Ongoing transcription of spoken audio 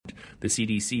The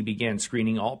CDC began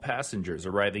screening all passengers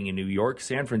arriving in New York,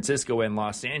 San Francisco, and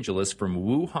Los Angeles from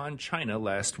Wuhan, China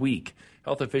last week.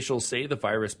 Health officials say the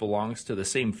virus belongs to the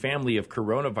same family of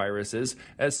coronaviruses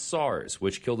as SARS,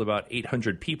 which killed about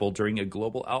 800 people during a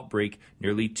global outbreak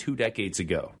nearly 2 decades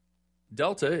ago.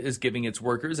 Delta is giving its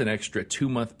workers an extra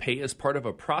 2-month pay as part of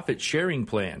a profit-sharing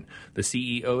plan. The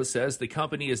CEO says the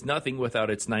company is nothing without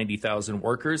its 90,000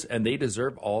 workers, and they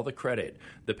deserve all the credit.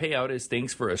 The payout is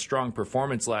thanks for a strong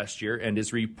performance last year and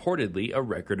is reportedly a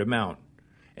record amount.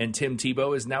 And Tim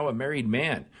Tebow is now a married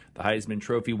man. The Heisman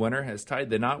Trophy winner has tied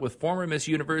the knot with former Miss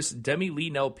Universe Demi Lee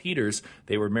Nel-Peters.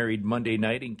 They were married Monday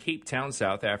night in Cape Town,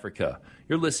 South Africa.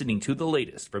 You're listening to the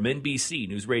latest from NBC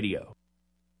News Radio.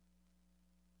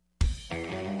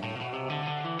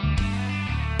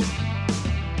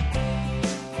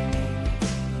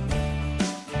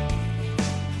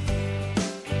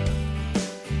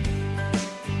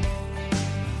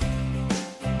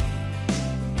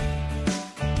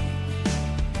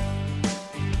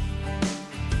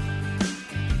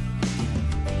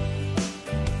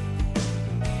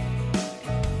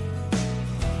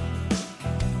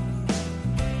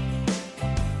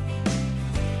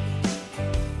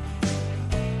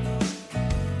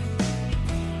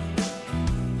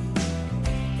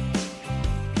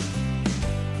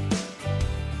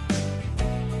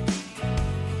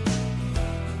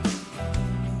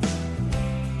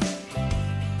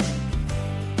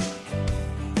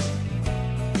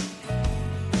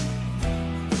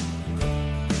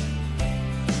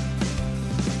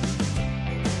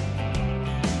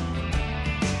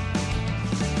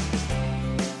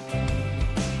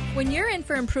 When you're in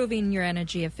for improving your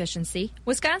energy efficiency,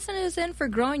 Wisconsin is in for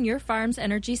growing your farm's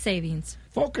energy savings.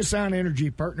 Focus on Energy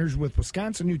partners with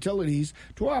Wisconsin Utilities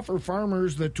to offer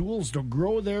farmers the tools to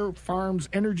grow their farm's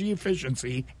energy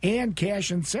efficiency and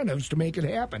cash incentives to make it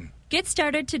happen. Get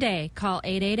started today. Call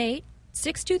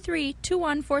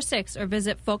 888-623-2146 or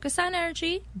visit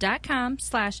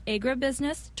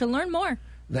focusonenergy.com/agribusiness to learn more.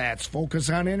 That's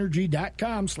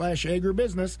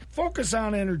focusonenergy.com/agribusiness. Focus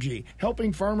on Energy,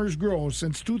 helping farmers grow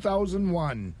since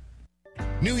 2001.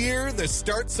 New year, the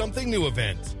Start Something New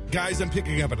event. Guys, I'm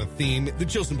picking up on a theme. The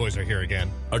Chilson boys are here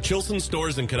again. Our Chilson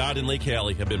stores in Cadott and Lake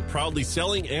Hallie have been proudly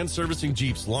selling and servicing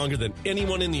Jeeps longer than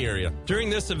anyone in the area. During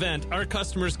this event, our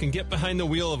customers can get behind the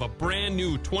wheel of a brand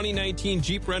new 2019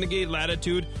 Jeep Renegade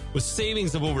Latitude with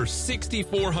savings of over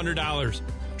 $6,400.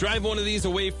 Drive one of these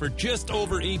away for just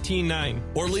over $18,900.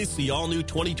 Or lease the all-new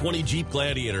 2020 Jeep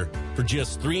Gladiator for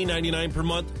just $399 per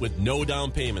month with no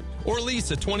down payment. Or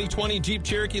lease a 2020 Jeep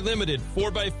Cherokee Limited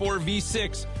 4x4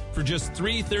 V6 for just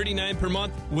 $339 per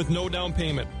month with no down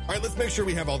payment. All right, let's make sure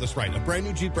we have all this right. A brand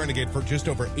new Jeep Renegade for just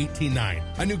over $18,900.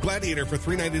 A new Gladiator for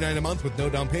 $399 a month with no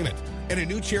down payment. And a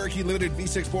new Cherokee Limited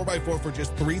V6 4x4 for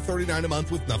just $339 a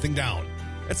month with nothing down.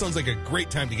 That sounds like a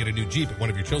great time to get a new Jeep at one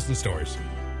of your Chilson stores.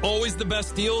 Always the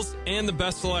best deals and the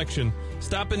best selection.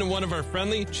 Stop into one of our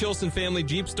friendly Chilson family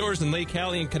Jeep stores in Lake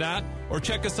Hallie and Cadott, or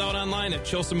check us out online at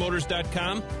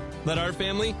chilsonmotors.com. Let our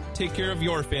family take care of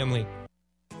your family.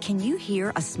 Can you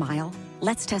hear a smile?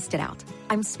 Let's test it out.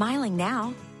 I'm smiling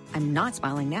now. I'm not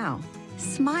smiling now.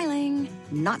 Smiling,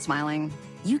 not smiling.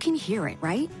 You can hear it,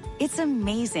 right? It's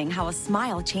amazing how a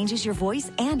smile changes your voice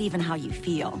and even how you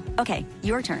feel. Okay,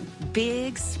 your turn.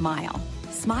 Big smile.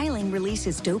 Smiling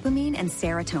releases dopamine and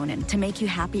serotonin to make you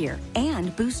happier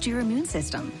and boost your immune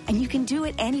system. And you can do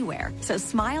it anywhere. So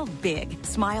smile big,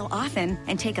 smile often,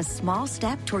 and take a small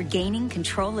step toward gaining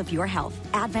control of your health.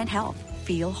 Advent Health.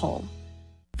 Feel whole.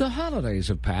 The holidays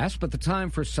have passed, but the time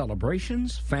for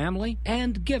celebrations, family,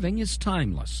 and giving is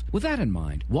timeless. With that in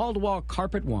mind, Wall-to-Wall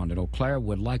Carpet One at Eau Claire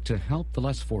would like to help the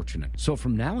less fortunate. So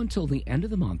from now until the end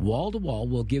of the month, Wall-to-Wall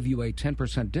will give you a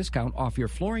 10% discount off your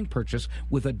flooring purchase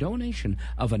with a donation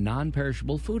of a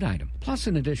non-perishable food item. Plus,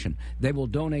 in addition, they will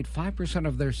donate 5%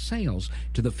 of their sales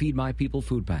to the Feed My People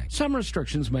food bank. Some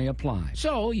restrictions may apply.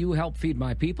 So you help Feed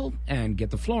My People and get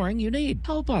the flooring you need.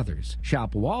 Help others.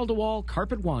 Shop Wall-to-Wall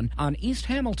Carpet One on East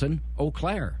Hamilton, Eau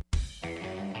Claire. And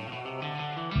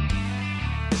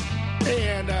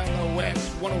on the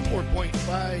West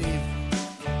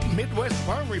 104.5 Midwest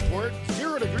Farm Report,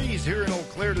 0 degrees here in Eau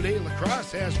Claire today. La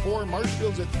Crosse has 4,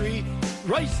 Marshfield's at 3,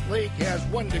 Rice Lake has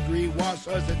 1 degree,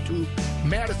 Wausau's at 2,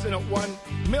 Madison at 1,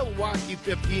 Milwaukee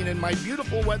 15, and my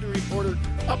beautiful weather reporter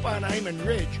up on Hyman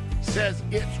Ridge says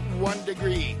it's 1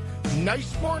 degree.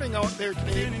 Nice morning out there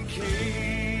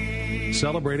today.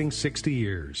 Celebrating 60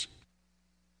 years.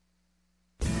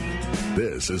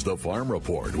 This is the Farm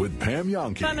Report with Pam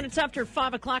Yonke. 5 minutes after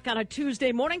 5 o'clock on a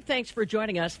Tuesday morning. Thanks for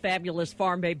joining us. Fabulous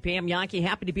Farm Babe Pam Yonke.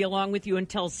 Happy to be along with you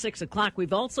until 6 o'clock.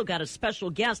 We've also got a special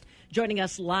guest joining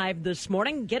us live this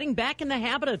morning, getting back in the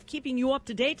habit of keeping you up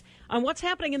to date on what's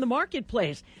happening in the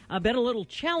marketplace. Been a little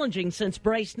challenging since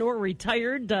Bryce Knorr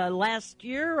retired last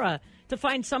year. To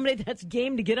find somebody that's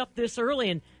game to get up this early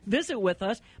and visit with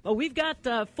us. But we've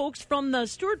got folks from the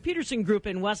Stuart Peterson Group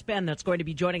in West Bend that's going to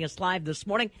be joining us live this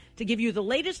morning to give you the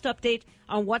latest update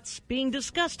on what's being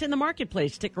discussed in the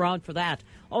marketplace. Stick around for that.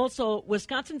 Also,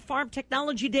 Wisconsin Farm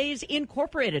Technology Days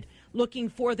Incorporated looking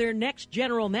for their next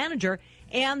general manager,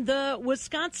 and the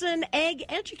Wisconsin Ag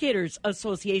Educators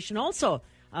Association also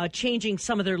changing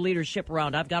some of their leadership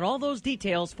around. I've got all those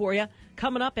details for you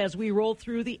coming up as we roll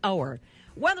through the hour.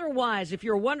 Weather-wise, if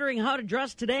you're wondering how to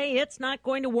dress today, it's not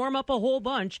going to warm up a whole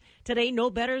bunch. Today, no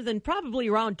better than probably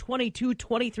around 22,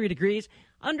 23 degrees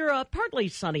under a partly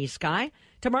sunny sky.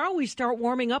 Tomorrow, we start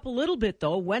warming up a little bit,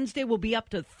 though. Wednesday will be up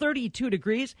to 32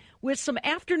 degrees with some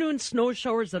afternoon snow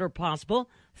showers that are possible.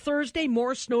 Thursday,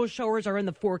 more snow showers are in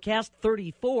the forecast,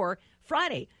 34.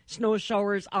 Friday, snow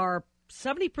showers are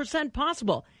 70%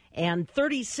 possible, and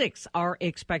 36 are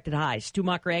expected highs. Stu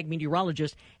Macher, ag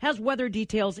meteorologist, has weather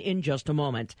details in just a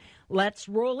moment. Let's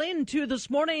roll into this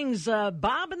morning's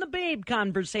Bob and the Babe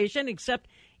conversation, except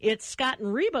it's Scott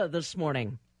and Reba this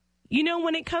morning. You know,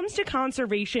 when it comes to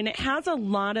conservation, it has a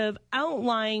lot of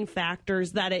outlying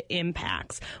factors that it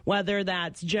impacts, whether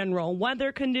that's general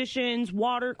weather conditions,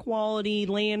 water quality,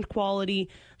 land quality.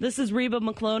 This is Reba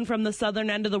McClone from the southern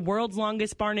end of the world's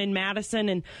longest barn in Madison.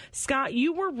 And Scott,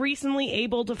 you were recently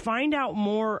able to find out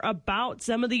more about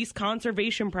some of these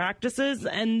conservation practices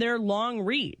and their long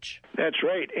reach. That's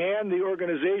right, and the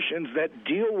organizations that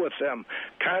deal with them.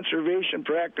 Conservation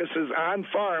practices on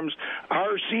farms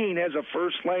are seen as a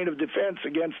first line of defense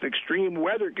against extreme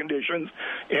weather conditions,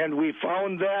 and we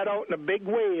found that out in a big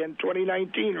way in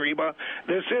 2019, Reba.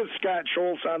 This is Scott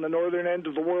Schultz on the northern end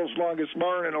of the world's longest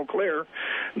barn in Eau Claire.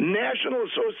 National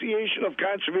Association of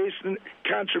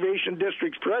Conservation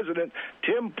Districts President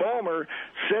Tim Palmer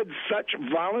said such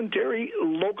voluntary,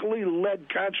 locally led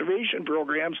conservation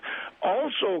programs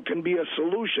also can be a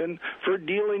solution for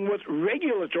dealing with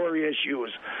regulatory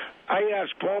issues. I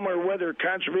asked Palmer whether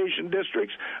conservation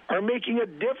districts are making a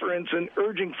difference in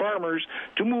urging farmers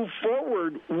to move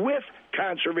forward with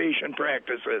conservation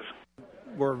practices.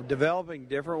 We're developing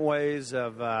different ways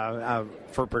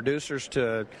for producers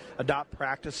to adopt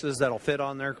practices that'll fit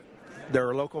on their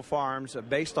local farms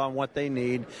based on what they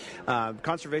need.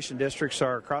 Conservation districts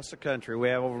are across the country. We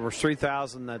have over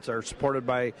 3,000 that are supported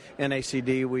by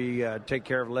NACD. We take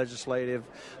care of legislative,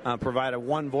 provide a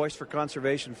one voice for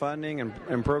conservation funding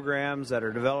and programs that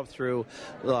are developed through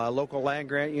local land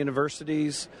grant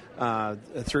universities,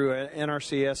 through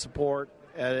NRCS support,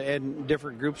 and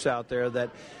different groups out there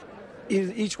that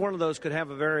each one of those could have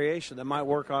a variation that might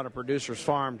work on a producer's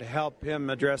farm to help him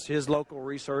address his local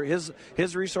resource,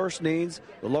 his resource needs,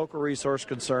 the local resource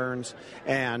concerns,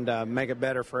 and make it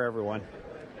better for everyone.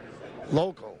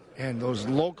 Local, and those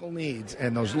local needs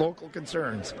and those local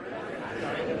concerns.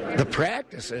 The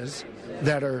practices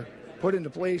that are put into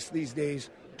place these days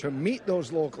to meet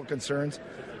those local concerns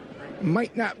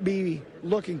might not be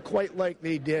looking quite like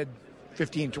they did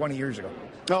 15, 20 years ago.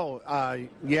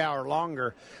 Yeah, or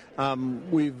longer.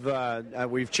 We've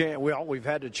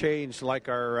had to change, like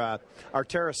our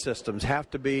terrace systems have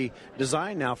to be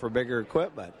designed now for bigger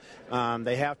equipment.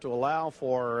 They have to allow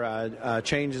for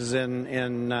changes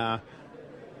in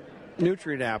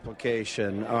nutrient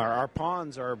application. Our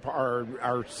ponds are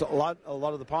a lot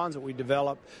of the ponds that we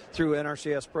develop through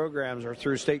NRCS programs or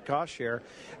through state cost share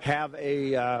have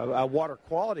a water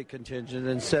quality contingent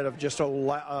instead of just a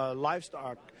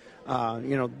livestock.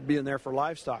 Being there for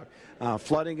livestock.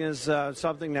 Flooding is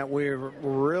something that we're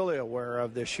really aware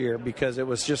of this year because it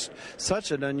was just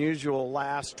such an unusual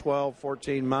last 12,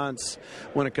 14 months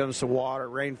when it comes to water,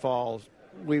 rainfall.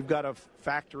 We've got to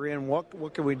factor in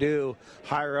what can we do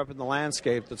higher up in the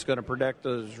landscape that's going to protect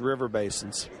those river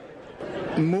basins.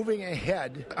 Moving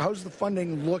ahead, how's the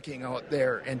funding looking out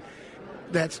there? And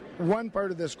that's one part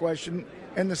of this question.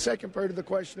 And the second part of the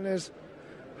question is,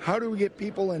 how do we get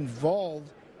people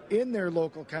involved in their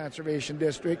local conservation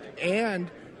district and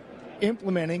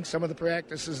implementing some of the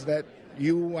practices that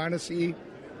you want to see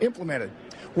implemented?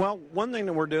 Well, one thing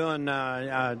that we're doing,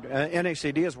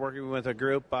 NACD is working with a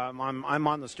group. I'm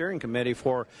on the steering committee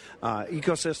for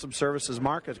Ecosystem Services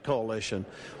Market Coalition.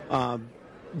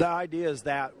 the idea is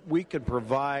that we could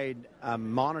provide a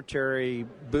monetary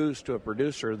boost to a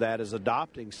producer that is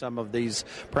adopting some of these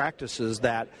practices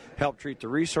that help treat the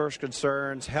resource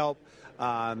concerns, help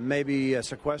maybe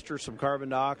sequester some carbon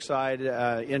dioxide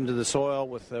into the soil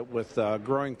with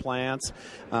growing plants.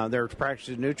 They're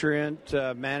practicing nutrient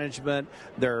management.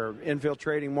 They're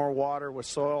infiltrating more water with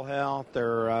soil health.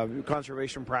 Their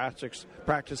conservation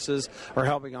practices are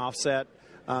helping offset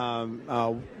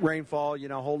rainfall,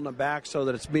 holding it back so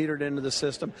that it's metered into the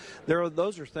system.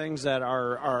 Those are things that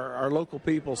our local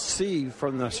people see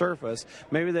from the surface.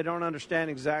 Maybe they don't understand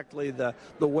exactly the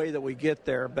way that we get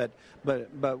there, but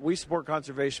we support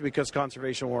conservation because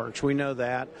conservation works. We know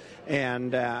that,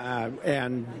 and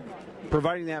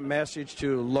providing that message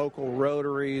to local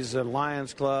Rotaries and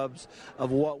Lions Clubs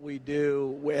of what we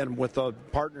do and with the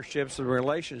partnerships and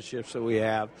relationships that we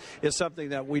have is something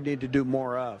that we need to do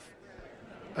more of.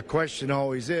 A question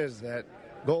always is that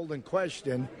golden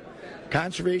question,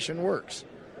 conservation works.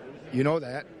 You know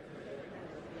that.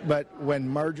 But when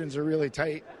margins are really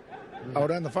tight out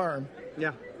on the farm,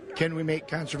 can we make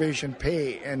conservation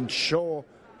pay and show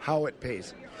how it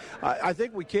pays? I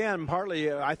think we can.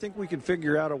 Partly, I think we can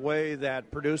figure out a way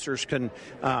that producers can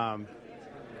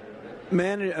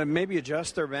maybe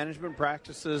adjust their management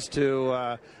practices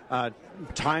to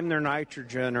time their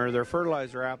nitrogen or their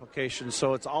fertilizer applications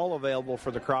so it's all available for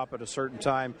the crop at a certain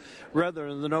time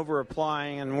rather than over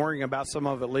applying and worrying about some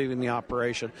of it leaving the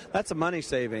operation. That's a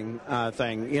money-saving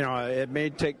thing. It may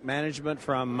take management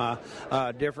from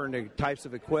different types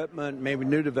of equipment, maybe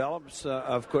new developments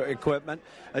of equipment,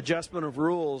 adjustment of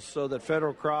rules so that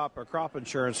federal crop or crop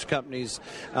insurance companies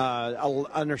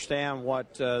understand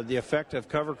what the effect of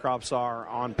cover crops are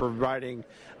on providing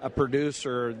a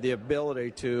producer the ability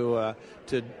to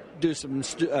do some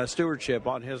stewardship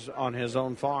on his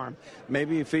own farm,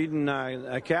 maybe feeding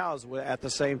cows at the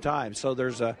same time. So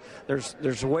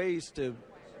there's ways to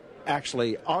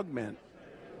actually augment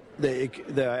the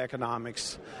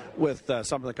economics with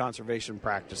some of the conservation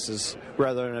practices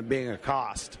rather than it being a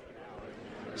cost.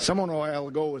 Someone a while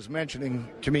ago was mentioning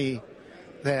to me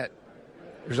that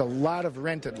there's a lot of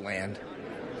rented land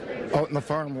out in the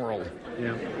farm world.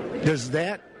 Yeah. Does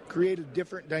that create a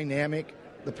different dynamic?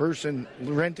 The person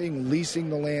renting, leasing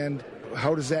the land,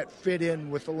 how does that fit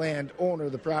in with the landowner,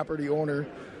 the property owner,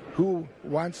 who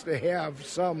wants to have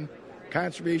some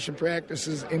conservation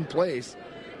practices in place?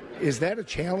 Is that a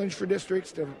challenge for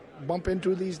districts to bump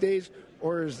into these days,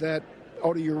 or is that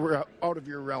out of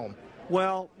your realm?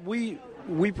 Well, we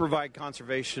provide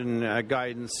conservation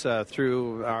guidance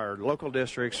through our local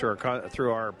districts or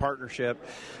through our partnership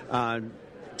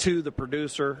to the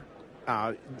producer,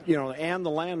 and the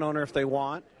landowner if they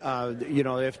want.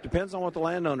 It depends on what the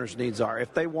landowner's needs are.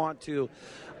 If they want to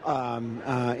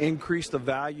increase the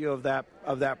value of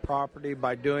that property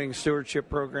by doing stewardship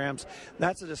programs,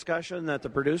 that's a discussion that the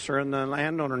producer and the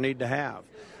landowner need to have.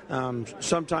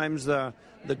 Sometimes the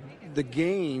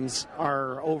gains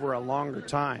are over a longer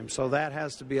time, so that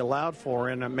has to be allowed for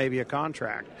in maybe a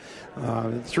contract.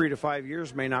 3 to 5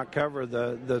 years may not cover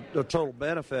the total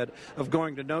benefit of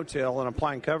going to no-till and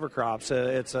applying cover crops.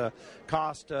 It's a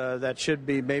cost that should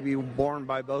be maybe borne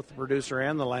by both the producer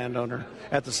and the landowner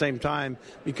at the same time,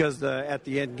 because at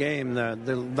the end game,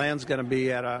 the land's going to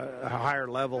be at a higher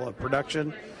level of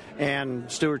production and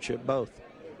stewardship both.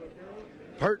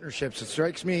 Partnerships. It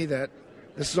strikes me that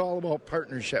this is all about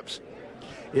partnerships.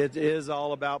 It is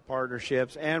all about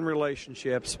partnerships and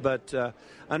relationships, but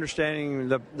understanding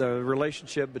the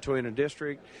relationship between a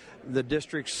district, the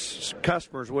district's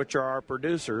customers, which are our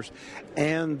producers,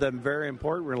 and the very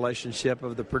important relationship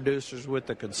of the producers with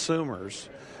the consumers.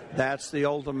 That's the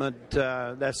ultimate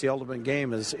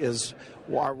game. Is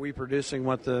are we producing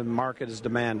what the market is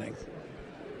demanding?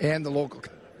 And the local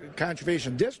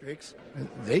conservation districts,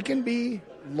 they can be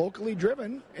locally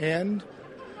driven, and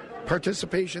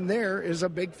participation there is a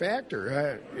big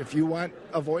factor. If you want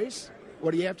a voice,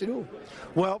 what do you have to do?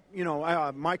 Well,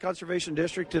 my conservation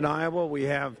district in Iowa, we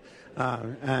have,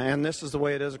 and this is the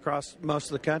way it is across most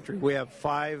of the country, we have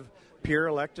 5 peer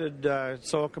elected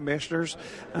soil commissioners.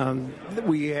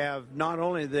 We have not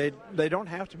only they don't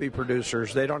have to be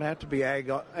producers, they don't have to be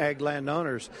ag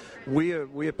landowners.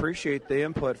 We appreciate the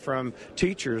input from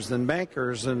teachers and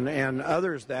bankers and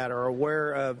others that are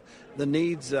aware of the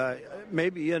needs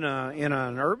maybe in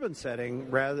an urban setting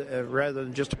rather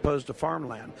than just opposed to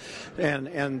farmland,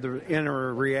 and the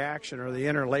interreaction or the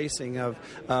interlacing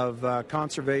of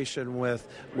conservation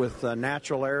with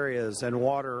natural areas and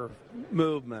water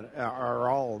movement are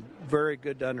all very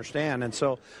good to understand. And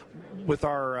so with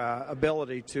our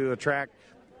ability to attract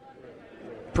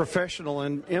professional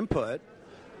input,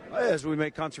 as we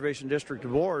make conservation district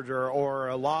boards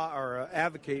or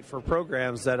advocate for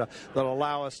programs that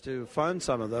allow us to fund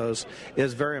some of those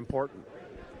is very important.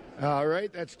 All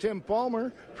right, that's Tim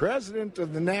Palmer, president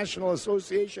of the National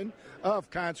Association of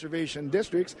Conservation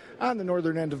Districts on the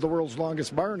northern end of the world's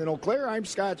longest barn in Eau Claire. I'm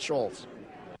Scott Schultz.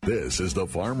 This is the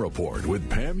Farm Report with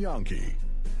Pam Yonke.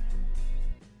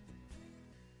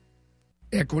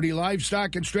 Equity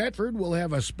Livestock in Stratford will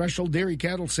have a special dairy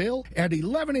cattle sale at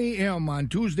 11 a.m. on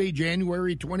Tuesday,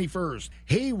 January 21st.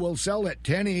 Hay will sell at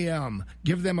 10 a.m.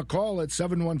 Give them a call at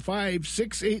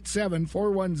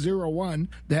 715-687-4101.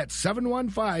 That's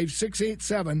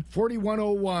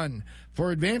 715-687-4101.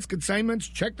 For advanced consignments,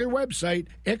 check their website,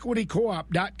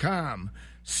 equitycoop.com.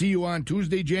 See you on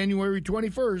Tuesday, January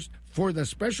 21st for the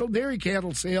special dairy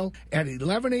cattle sale at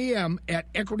 11 a.m. at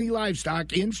Equity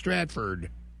Livestock in Stratford.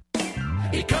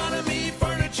 Economy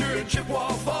Furniture in Chippewa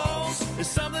Falls is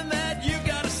something that you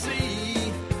gotta see.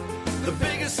 The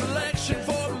biggest selection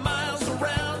for miles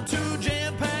around, 2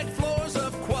 jam-packed floors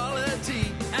of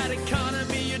quality. At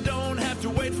Economy, you don't have to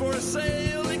wait for a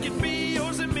sale. It can be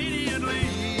yours immediately.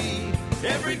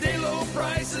 Everyday low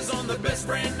prices on the best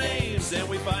brand names, and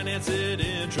we finance it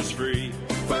interest-free.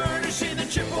 Furnishing the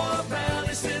Chippewa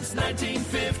Valley since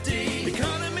 1950.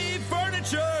 Economy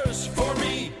Furniture's for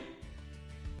me.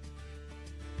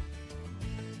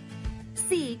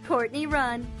 See Courtney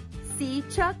run. See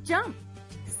Chuck jump.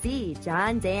 See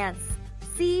John dance.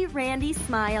 See Randy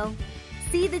smile.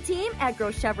 See the team at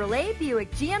Gross Chevrolet Buick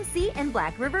GMC in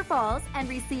Black River Falls and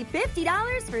receive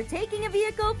 $50 for taking a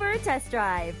vehicle for a test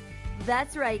drive.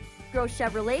 That's right. Gross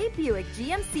Chevrolet Buick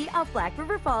GMC of Black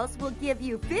River Falls will give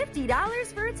you $50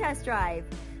 for a test drive.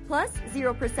 Plus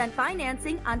 0%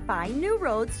 financing on fine new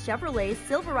roads Chevrolet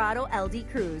Silverado LD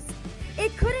Cruise.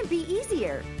 It couldn't be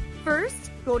easier.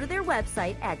 First, go to their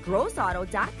website at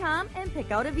grossauto.com and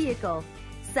pick out a vehicle.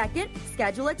 Second,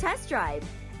 schedule a test drive.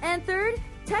 And third,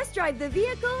 test drive the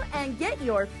vehicle and get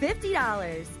your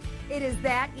 $50. It is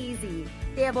that easy.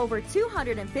 They have over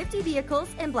 250 vehicles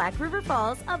in Black River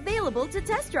Falls available to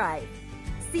test drive.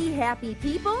 See happy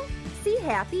people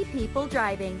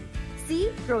driving.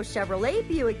 See Gross Chevrolet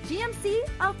Buick GMC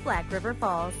of Black River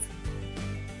Falls.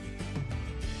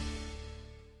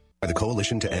 By the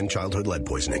Coalition to End Childhood Lead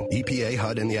Poisoning, EPA,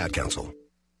 HUD, and the Ad Council.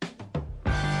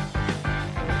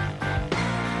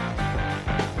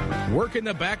 Working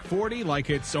the back 40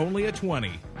 like it's only a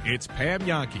 20. It's Pam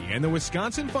Yonke and the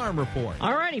Wisconsin Farm Report.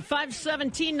 All righty,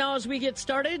 5:17 now as we get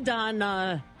started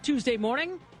on Tuesday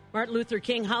morning. Martin Luther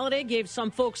King holiday gave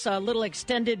some folks a little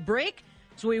extended break.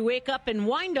 So we wake up and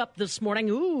wind up this morning.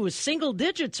 Ooh, single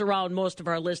digits around most of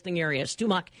our listening areas. Stu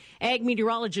Muck, ag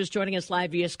meteorologist, joining us live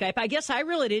via Skype. I guess I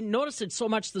really didn't notice it so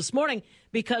much this morning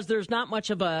because there's not much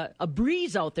of a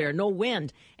breeze out there, no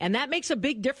wind. And that makes a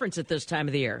big difference at this time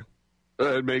of the year.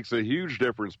 It makes a huge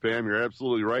difference, Pam. You're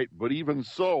absolutely right. But even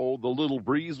so, the little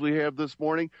breeze we have this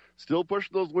morning still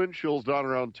pushing those wind chills down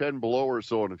around 10 below or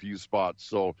so in a few spots.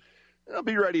 So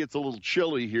be ready. It's a little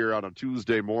chilly here on a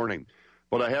Tuesday morning.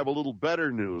 But I have a little better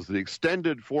news. The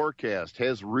extended forecast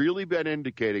has really been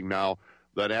indicating now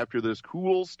that after this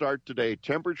cool start today,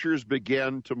 temperatures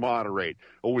begin to moderate.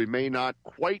 Oh, we may not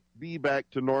quite be back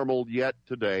to normal yet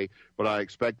today, but I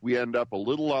expect we end up a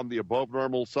little on the above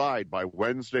normal side by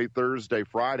Wednesday, Thursday,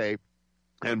 Friday.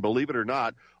 And believe it or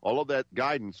not, all of that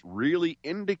guidance really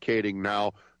indicating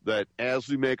now that as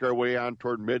we make our way on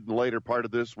toward mid and later part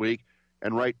of this week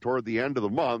and right toward the end of the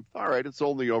month, all right, it's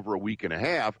only over a week and a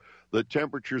half, the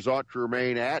temperatures ought to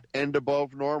remain at and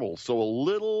above normal. So a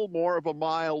little more of a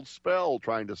mild spell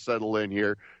trying to settle in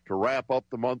here to wrap up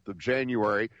the month of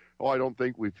January. Oh, I don't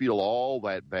think we feel all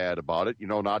that bad about it,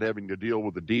 not having to deal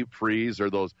with the deep freeze or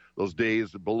those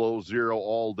days below zero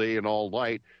all day and all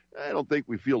night. I don't think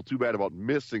we feel too bad about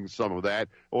missing some of that.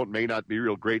 Oh, it may not be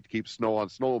real great to keep snow on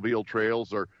snowmobile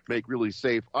trails or make really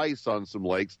safe ice on some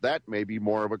lakes. That may be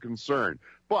more of a concern.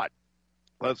 But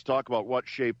let's talk about what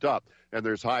shaped up. And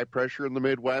there's high pressure in the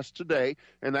Midwest today,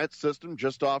 and that system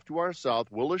just off to our south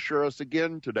will assure us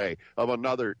again today of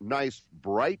another nice,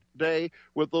 bright day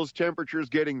with those temperatures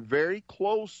getting very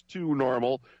close to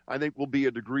normal. I think we'll be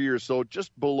a degree or so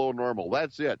just below normal.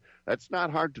 That's it. That's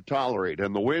not hard to tolerate,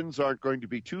 and the winds aren't going to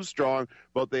be too strong,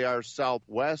 but they are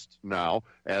southwest now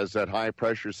as that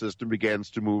high-pressure system begins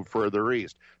to move further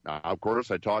east. Now, of course,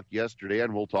 I talked yesterday,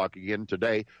 and we'll talk again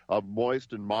today, of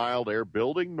moist and mild air building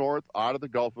building north out of the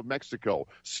Gulf of Mexico,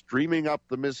 streaming up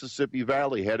the Mississippi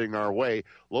Valley, heading our way.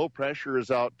 Low pressure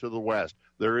is out to the west.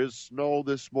 There is snow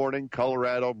this morning,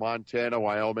 Colorado, Montana,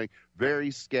 Wyoming,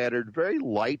 very scattered, very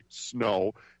light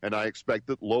snow, and I expect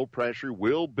that low pressure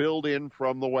will build in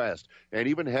from the west and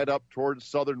even head up towards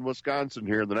southern Wisconsin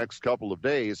here in the next couple of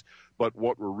days. But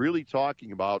what we're really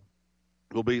talking about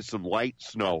will be some light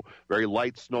snow. Very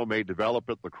light snow may develop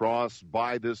at La Crosse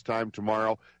by this time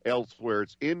tomorrow. Elsewhere,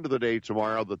 it's into the day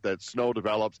tomorrow that snow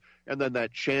develops, and then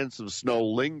that chance of snow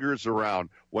lingers around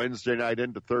Wednesday night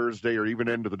into Thursday or even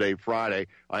into the day Friday.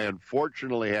 I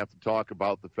unfortunately have to talk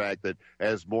about the fact that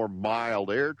as more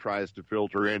mild air tries to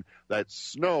filter in, that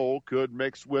snow could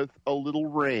mix with a little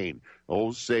rain.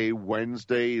 Say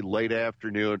Wednesday late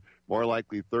afternoon, more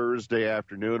likely Thursday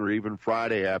afternoon or even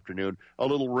Friday afternoon. A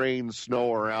little rain,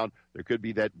 snow around. There could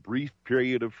be that brief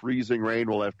period of freezing rain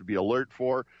we'll have to be alert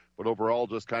for. But overall,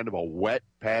 just kind of a wet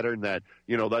pattern that,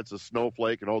 that's a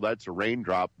snowflake and, that's a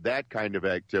raindrop, that kind of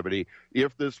activity.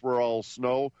 If this were all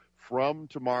snow from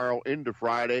tomorrow into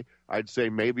Friday, I'd say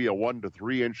maybe a 1 to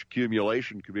 3 inch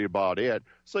accumulation could be about it.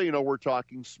 So, we're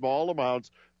talking small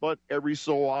amounts, but every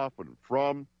so often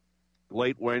from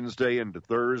late Wednesday into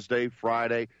Thursday,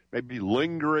 Friday, maybe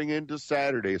lingering into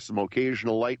Saturday, some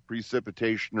occasional light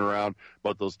precipitation around,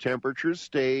 but those temperatures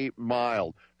stay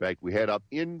mild. In fact, we head up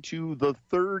into the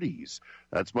 30s.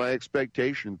 That's my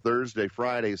expectation Thursday,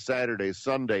 Friday, Saturday,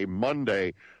 Sunday,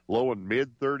 Monday, low and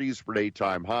mid-30s for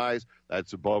daytime highs.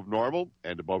 That's above normal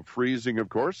and above freezing, of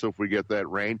course. So if we get that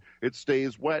rain, it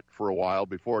stays wet for a while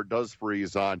before it does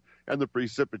freeze on, and the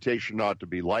precipitation ought to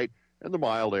be light, and the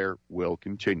mild air will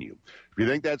continue. If you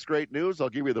think that's great news, I'll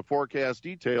give you the forecast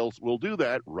details. We'll do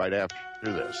that right after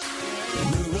this.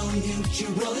 Rural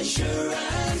Mutual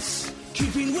Insurance,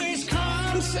 keeping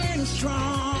Wisconsin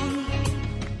strong.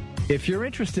 If you're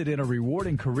interested in a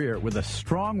rewarding career with a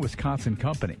strong Wisconsin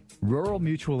company, Rural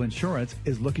Mutual Insurance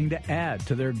is looking to add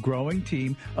to their growing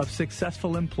team of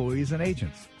successful employees and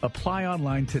agents. Apply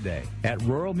online today at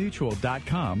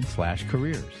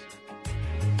ruralmutual.com/careers.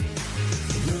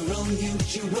 Rural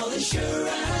Mutual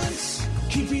Insurance,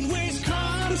 keeping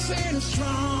Wisconsin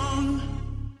strong.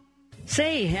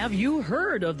 Say, have you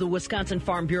heard of the Wisconsin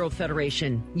Farm Bureau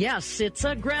Federation? Yes, it's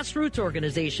a grassroots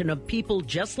organization of people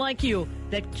just like you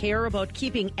that care about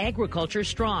keeping agriculture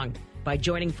strong. By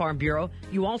joining Farm Bureau,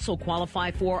 you also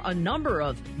qualify for a number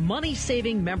of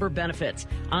money-saving member benefits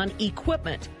on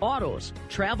equipment, autos,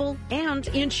 travel, and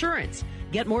insurance.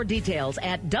 Get more details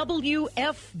at WFBF.com.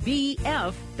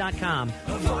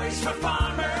 A voice for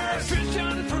farmers,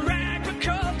 vision for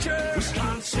agriculture,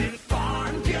 Wisconsin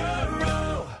Farm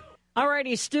Bureau. All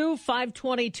righty, Stu,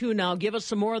 5:22 now. Give us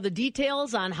some more of the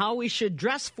details on how we should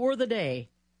dress for the day.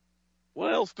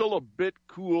 Well, still a bit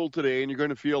cool today, and you're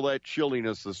going to feel that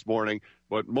chilliness this morning,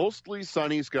 but mostly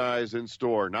sunny skies in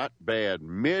store. Not bad.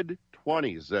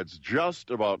 Mid-20s. That's just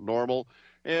about normal.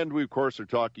 And we, of course, are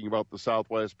talking about the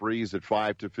southwest breeze at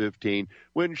 5 to 15.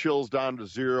 Wind chills down to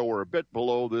 0 or a bit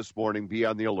below this morning. Be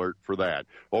on the alert for that.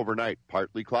 Overnight,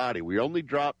 partly cloudy. We only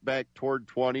drop back toward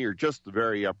 20 or just the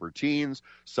very upper teens.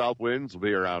 South winds will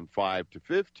be around 5 to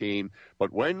 15.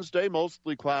 But Wednesday,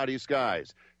 mostly cloudy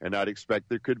skies. And I'd expect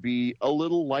there could be a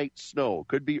little light snow.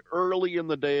 Could be early in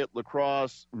the day at La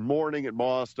Crosse, morning at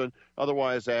Boston,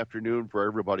 otherwise afternoon for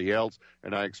everybody else.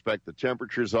 And I expect the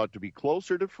temperatures ought to be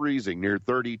closer to freezing, near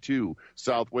 32.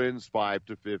 South winds 5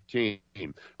 to 15.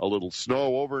 A little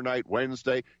snow overnight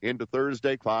Wednesday into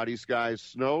Thursday. Cloudy skies,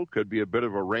 snow. Could be a bit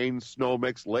of a rain-snow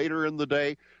mix later in the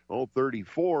day.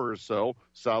 34 or so.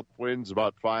 South winds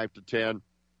about 5 to 10.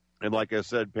 And like I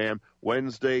said, Pam,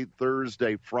 Wednesday,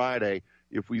 Thursday, Friday,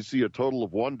 if we see a total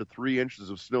of 1 to 3 inches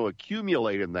of snow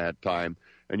accumulate in that time,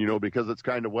 and, because it's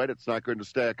kind of wet, it's not going to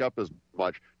stack up as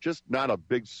much. Just not a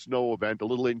big snow event, a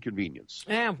little inconvenience.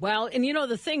 Yeah, well, and,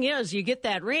 the thing is, you get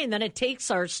that rain, then it takes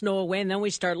our snow away, and then we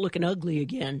start looking ugly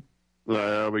again.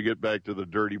 We get back to the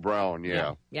dirty brown,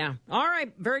 yeah. Yeah. All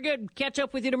right, very good. Catch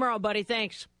up with you tomorrow, buddy.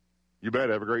 Thanks. You bet.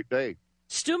 Have a great day.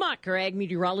 Stu Mocker, ag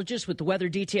meteorologist, with the weather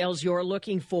details you're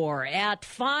looking for. At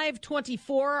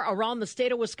 5:24 around the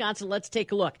state of Wisconsin, let's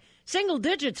take a look. Single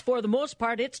digits for the most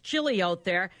part. It's chilly out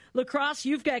there. La Crosse,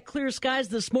 you've got clear skies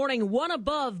this morning, 1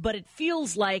 above, but it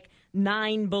feels like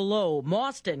 9 below.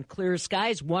 Boston, clear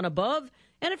skies, 1 above,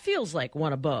 and it feels like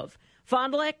 1 above.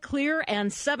 Fond du Lac, clear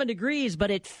and 7 degrees,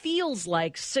 but it feels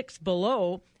like 6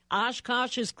 below.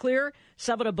 Oshkosh is clear,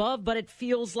 7 above, but it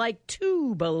feels like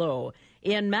 2 below.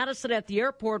 In Madison at the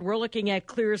airport, we're looking at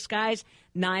clear skies,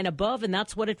 9 above, and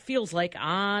that's what it feels like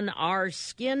on our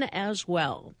skin as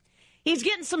well. He's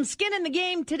getting some skin in the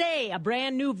game today. A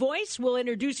brand new voice we'll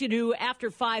introduce you to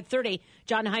after 5:30.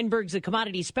 John Heinberg's a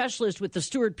commodity specialist with the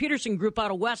Stuart Peterson Group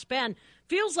out of West Bend.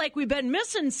 Feels like we've been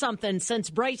missing something since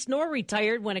Bryce Knorr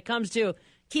retired when it comes to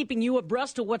keeping you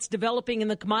abreast of what's developing in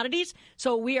the commodities.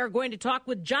 So we are going to talk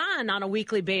with John on a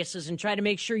weekly basis and try to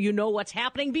make sure you know what's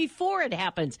happening before it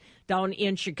happens down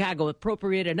in Chicago.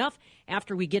 Appropriate enough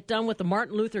after we get done with the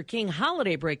Martin Luther King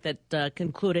holiday break that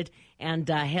concluded and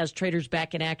has traders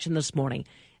back in action this morning.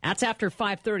 That's after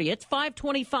 5:30. It's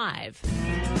 5:25.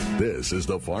 This is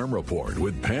the Farm Report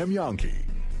with Pam Yonke.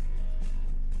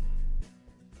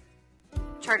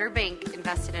 Charter Bank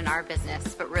invested in our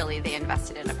business, but really they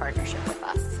invested in a partnership with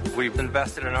us. We've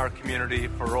invested in our community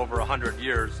for over 100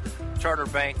 years. Charter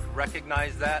Bank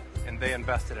recognized that, and they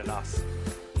invested in us.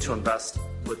 To invest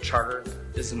with Charter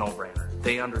is a no-brainer.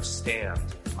 They understand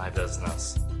my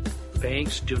business.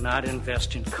 Banks do not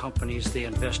invest in companies, they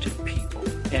invest in people.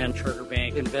 And Charter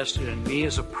Bank invested in me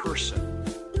as a person.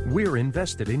 We're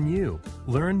invested in you.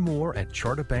 Learn more at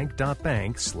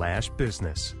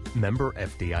charterbank.bank/business. Member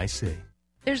FDIC.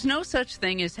 There's no such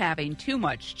thing as having too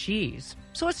much cheese.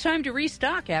 So it's time to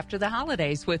restock after the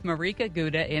holidays with Marika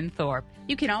Gouda in Thorpe.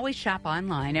 You can always shop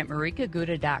online at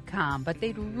marikagouda.com, but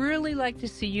they'd really like to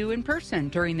see you in person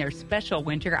during their special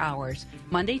winter hours,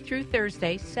 Monday through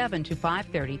Thursday, 7 to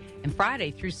 5:30, and Friday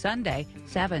through Sunday,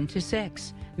 7 to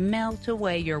 6. Melt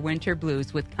away your winter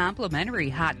blues with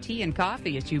complimentary hot tea and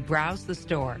coffee as you browse the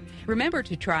store. Remember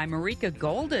to try Marika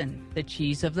Golden, the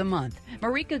cheese of the month.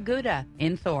 Marika Gouda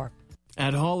in Thorpe.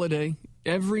 At Holiday,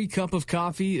 every cup of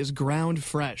coffee is ground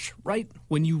fresh, right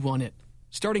when you want it.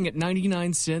 Starting at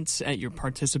 99 cents at your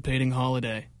participating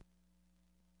Holiday.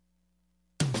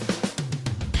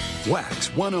 Wax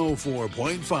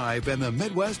 104.5 and the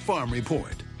Midwest Farm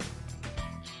Report.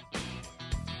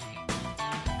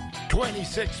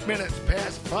 26 minutes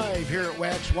past 5 here at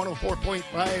Wax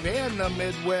 104.5 and the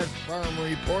Midwest Farm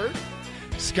Report.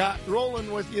 Scott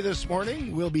Rowland with you this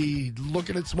morning. We'll be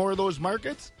looking at some more of those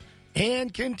markets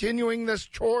and continuing this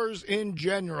chores in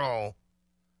general.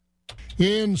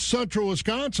 In central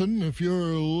Wisconsin, if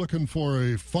you're looking for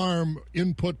a farm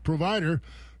input provider,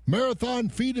 Marathon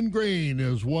Feed and Grain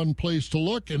is one place to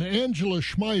look, and Angela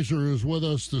Schmeiser is with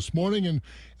us this morning. And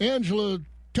Angela,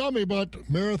 tell me about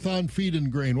Marathon Feed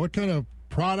and Grain. What kind of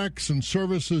products and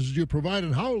services do you provide,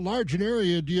 and how large an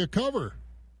area do you cover?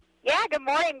 Yeah, good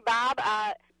morning, Bob.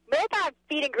 Marathon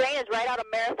Feed and Grain is right out of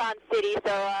Marathon City,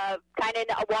 so kind of in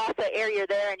the Wausau area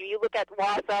there. And you look at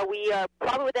Wausau, we are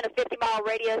probably within a 50-mile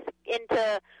radius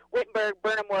into Wittenberg,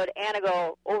 Burnhamwood,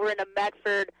 Antigo, over into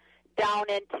Medford, down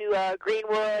into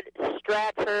Greenwood,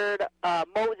 Stratford,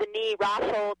 Mosinee,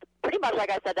 Rosholt. Pretty much,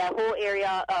 like I said, that whole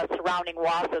area surrounding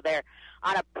Wausau there.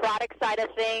 On a product side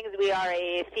of things, we are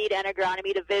a feed and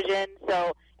agronomy division,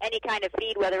 so any kind of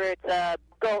feed, whether it's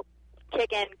goat,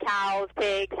 chicken, cows,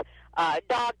 pigs,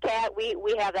 dog, cat,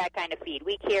 we have that kind of feed.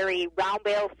 We carry round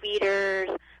bale feeders,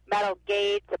 metal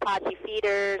gates, Apache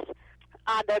feeders.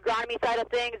 On the agronomy side of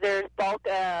things, there's bulk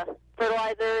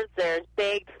fertilizers, there's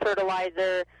bagged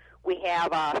fertilizer. We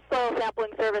have a soil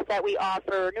sampling service that we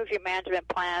offer, nutrient management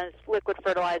plans, liquid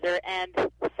fertilizer,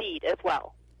 and seed as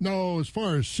well. Now, as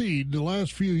far as seed, the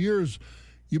last few years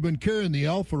you've been carrying the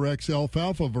Alpha-Rex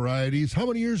alfalfa varieties. How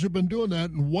many years have you been doing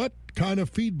that, and what kind of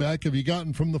feedback have you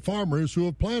gotten from the farmers who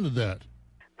have planted that?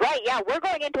 Right, yeah, we're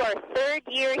going into our third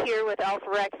year here with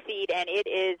Alpha-Rex seed, and it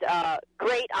is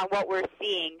great on what we're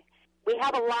seeing. We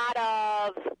have a lot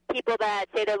of people that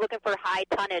say they're looking for high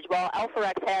tonnage. Well,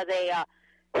 Alpha-Rex has a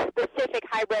specific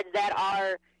hybrids that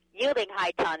are yielding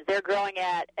high tons. They're growing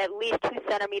at least 2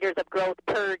 centimeters of growth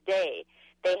per day.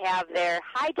 They have their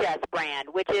Higest brand,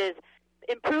 which is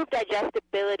improved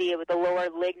digestibility with the lower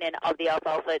lignin of the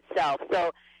alfalfa itself.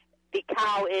 So the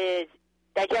cow is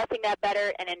digesting that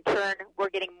better, and in turn, we're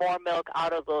getting more milk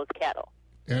out of those cattle.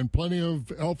 And plenty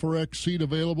of Alpha-Rex seed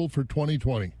available for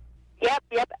 2020. Yep.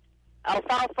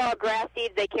 Alfalfa, grass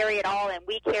seeds, they carry it all, and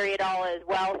we carry it all as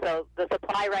well. So the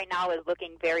supply right now is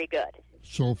looking very good.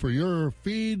 So for your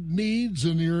feed needs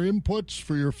and your inputs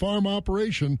for your farm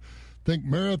operation, think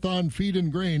Marathon Feed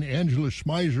and Grain. Angela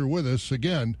Schmeiser with us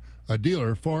again, a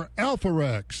dealer for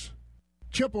Alpha-Rex.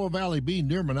 Chippewa Valley Bean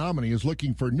near Menominee is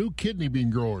looking for new kidney bean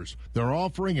growers. They're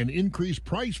offering an increased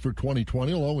price for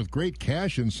 2020 along with great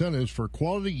cash incentives for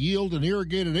quality, yield, and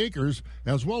irrigated acres,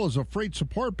 as well as a freight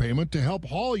support payment to help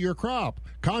haul your crop.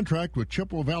 Contract with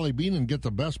Chippewa Valley Bean and get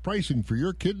the best pricing for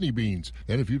your kidney beans.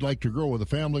 And if you'd like to grow with a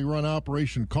family-run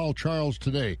operation, call Charles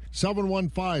today.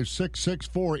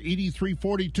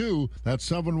 715-664-8342. That's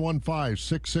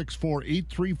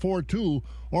 715-664-8342.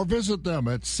 Or visit them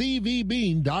at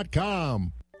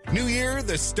cvbean.com. New year,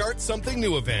 the Start Something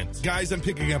New event. Guys, I'm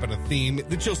picking up on a theme.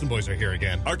 The Chilson boys are here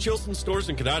again. Our Chilson stores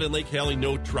in Cadott and Lake Hallie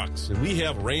know trucks, and we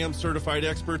have Ram certified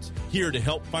experts here to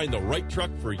help find the right truck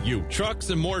for you. Trucks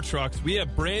and more trucks. We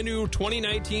have brand new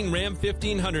 2019 Ram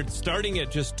 1500 starting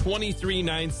at just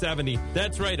 $23,970.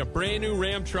 That's right, a brand new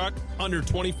Ram truck under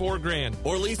 $24,000.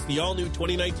 Or lease the all new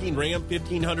 2019 Ram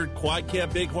 1500 Quad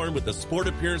Cab Bighorn with the Sport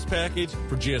Appearance Package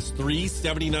for just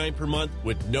 $379 per month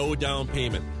with no down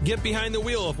payment. Get behind the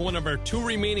wheel of one of our 2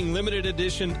 remaining limited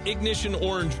edition Ignition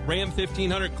Orange Ram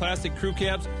 1500 Classic Crew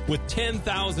Cabs with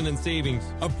 $10,000 in savings.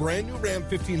 A brand new Ram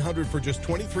 1500 for just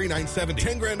 $23,970.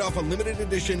 $10,000 off a limited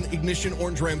edition Ignition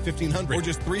Orange Ram 1500 or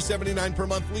just $379 per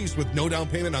month lease with no down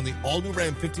payment on the all-new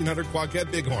Ram 1500 Quad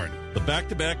Cab Bighorn. The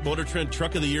back-to-back Motor Trend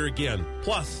Truck of the Year again.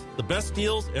 Plus, the best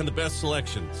deals and the best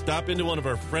selection. Stop into one of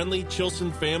our friendly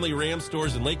Chilson family Ram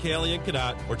stores in Lake Hallie and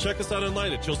Cadott or check us out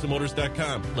online at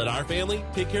chilsonmotors.com. Let our family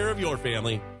take care of your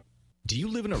family. Do you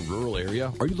live in a rural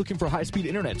area? Are you looking for high-speed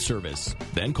internet service?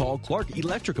 Then call Clark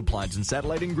Electric Appliance and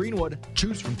Satellite in Greenwood.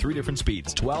 Choose from 3 different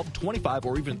speeds, 12, 25,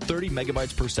 or even 30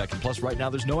 megabytes per second. Plus, right now,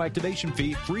 there's no activation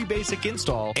fee, free basic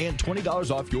install, and $20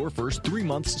 off your first 3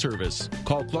 months service.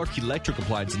 Call Clark Electric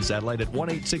Appliance and Satellite at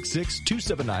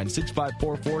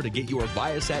 1-866-279-6544 to get your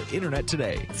Viasat internet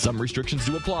today. Some restrictions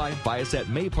do apply. Viasat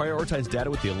may prioritize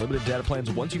data with the unlimited data plans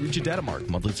once you reach a data mark.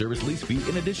 Monthly service lease fee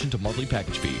in addition to monthly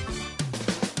package fee.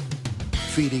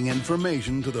 Feeding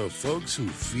information to the folks who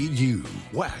feed you.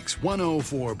 Wax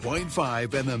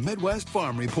 104.5 and the Midwest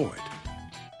Farm Report.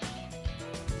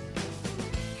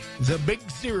 The big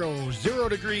 0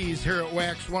 degrees here at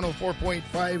Wax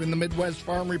 104.5 in the Midwest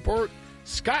Farm Report.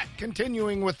 Scott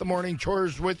continuing with the morning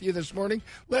chores with you this morning.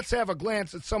 Let's have a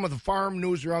glance at some of the farm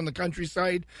news around the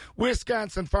countryside.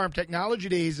 Wisconsin Farm Technology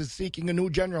Days is seeking a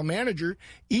new general manager,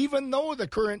 even though the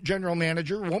current general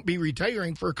manager won't be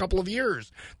retiring for a couple of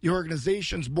years. The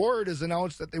organization's board has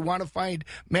announced that they want to find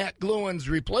Matt Gluin's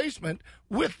replacement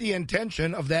with the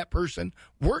intention of that person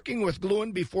working with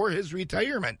Gluin before his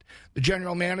retirement. The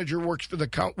general manager works for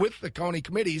with the county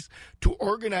committees to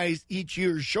organize each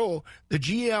year's show. The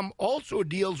GM also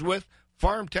deals with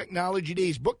Farm Technology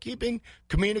Days bookkeeping,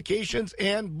 communications,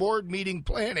 and board meeting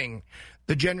planning.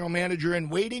 The general manager in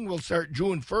waiting will start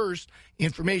June 1st.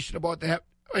 Information about that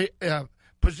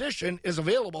position is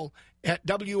available at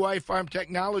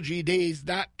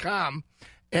wifarmtechnologydays.com.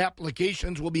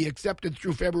 Applications will be accepted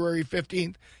through February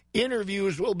 15th.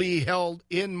 Interviews will be held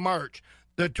in March.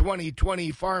 The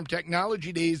 2020 Farm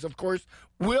Technology Days, of course,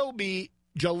 will be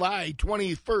July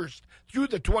 21st through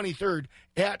the 23rd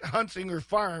at Hunsinger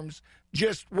Farms,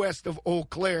 just west of Eau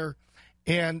Claire.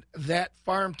 And that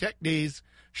Farm Tech Days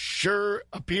sure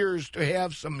appears to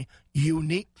have some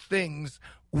unique things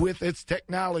with its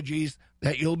technologies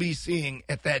that you'll be seeing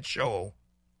at that show.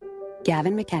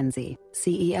 Gavin McKenzie,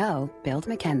 CEO, Build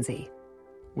McKenzie.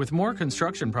 With more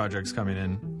construction projects coming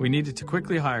in, we needed to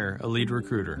quickly hire a lead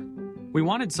recruiter. We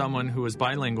wanted someone who was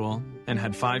bilingual and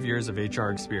had 5 years of HR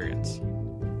experience.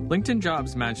 LinkedIn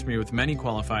Jobs matched me with many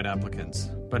qualified applicants,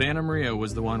 but Anna Maria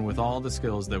was the one with all the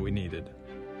skills that we needed.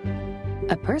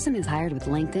 A person is hired with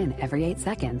LinkedIn every 8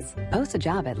 seconds. Post a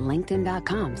job at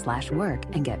linkedin.com/work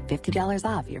and get $50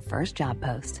 off your first job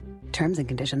post. Terms and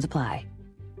conditions apply.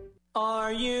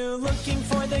 Are you looking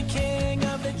for the king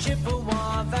of the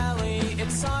Chippewa Valley?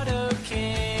 It's Auto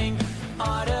King,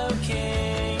 Auto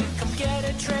King. Come get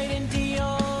a trade-in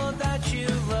deal that you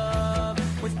love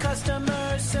with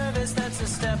customer service that's a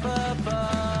step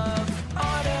above.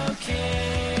 Auto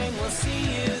King, we'll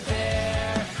see you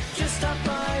there. Just stop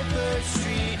by Birch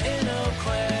Street in Eau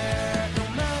Claire. No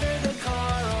matter the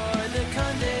car or the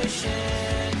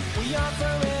condition, we offer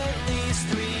at least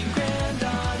 $3,000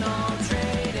 on all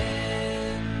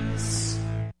trade-ins.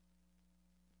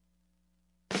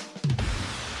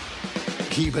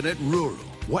 Keeping it rural.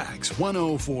 Wax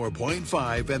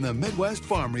 104.5 and the Midwest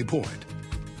Farm Report.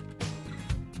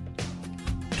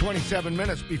 27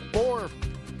 minutes before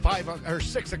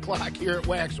 6 o'clock here at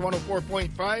Wax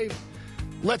 104.5.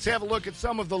 Let's have a look at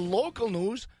some of the local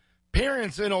news.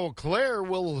 Parents in Eau Claire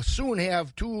will soon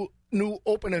have 2 new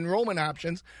open enrollment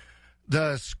options.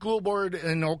 The school board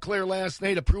in Eau Claire last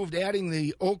night approved adding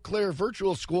the Eau Claire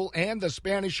Virtual School and the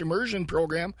Spanish Immersion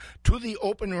Program to the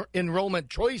open enrollment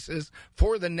choices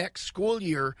for the next school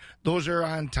year. Those are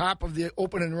on top of the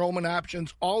open enrollment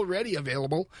options already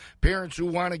available. Parents who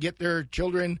want to get their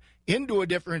children into a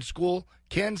different school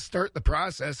can start the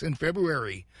process in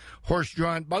February.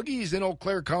 Horse-drawn buggies in Eau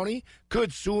Claire County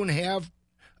could soon have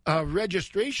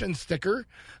registration sticker.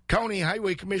 County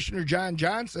Highway Commissioner John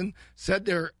Johnson said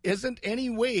there isn't any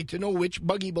way to know which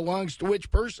buggy belongs to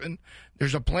which person.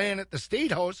 There's a plan at the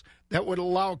State House that would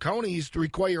allow counties to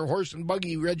require horse and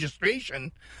buggy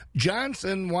registration.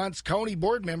 Johnson wants county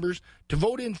board members to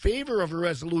vote in favor of a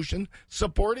resolution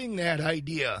supporting that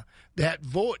idea. That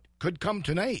vote could come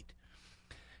tonight.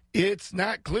 It's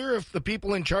not clear if the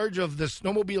people in charge of the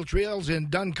snowmobile trails in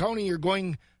Dunn County are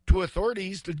going to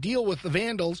authorities to deal with the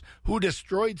vandals who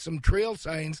destroyed some trail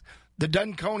signs. The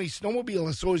Dunn County Snowmobile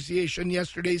Association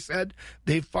yesterday said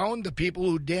they found the people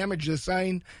who damaged the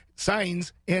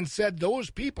signs and said those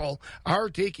people are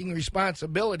taking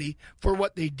responsibility for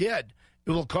what they did.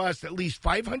 It will cost at least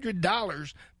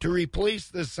 $500 to replace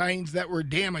the signs that were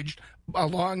damaged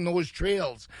along those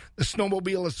trails. The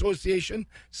Snowmobile Association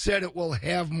said it will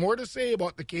have more to say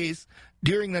about the case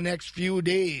during the next few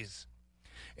days.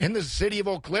 And the city of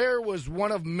Eau Claire was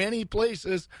one of many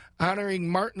places honoring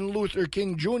Martin Luther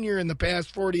King Jr. in the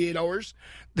past 48 hours.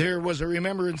 There was a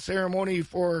remembrance ceremony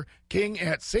for King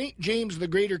at St. James the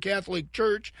Greater Catholic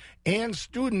Church, and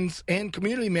students and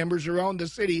community members around the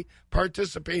city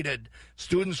participated.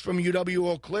 Students from UW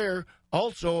Eau Claire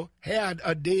also had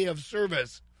a day of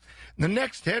service. The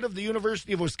next head of the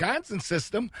University of Wisconsin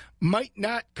system might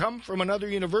not come from another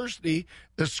university.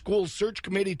 The school search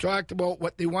committee talked about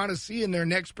what they want to see in their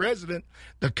next president.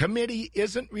 The committee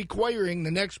isn't requiring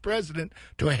the next president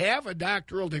to have a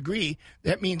doctoral degree.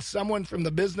 That means someone from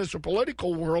the business or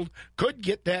political world could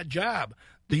get that job.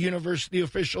 The university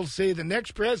officials say the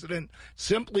next president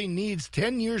simply needs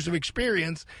 10 years of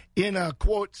experience in a,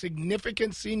 quote,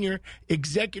 significant senior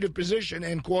executive position,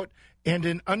 end quote, and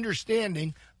an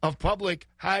understanding of public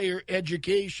higher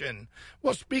education.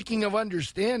 Well, speaking of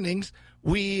understandings,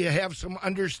 we have some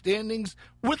understandings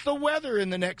with the weather in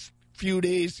the next few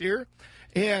days here,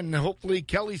 and hopefully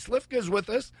Kelly Slifka is with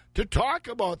us to talk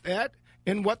about that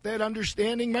and what that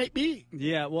understanding might be.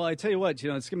 Yeah, well, I tell you what,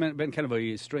 it's been kind of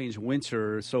a strange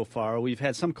winter so far. We've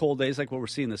had some cold days like what we're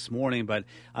seeing this morning, but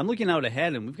I'm looking out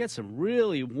ahead, and we've got some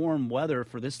really warm weather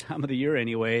for this time of the year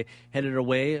anyway, headed our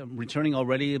way, returning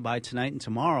already by tonight and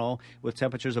tomorrow with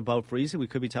temperatures above freezing. We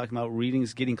could be talking about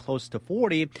readings getting close to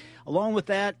 40. Along with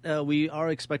that, we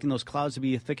are expecting those clouds to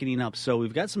be thickening up. So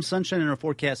we've got some sunshine in our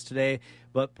forecast today,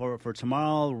 but for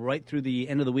tomorrow, right through the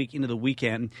end of the week into the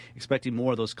weekend, expecting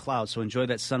more of those clouds. So enjoy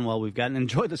that sun while we've got it, and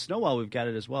enjoy the snow while we've got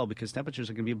it as well, because temperatures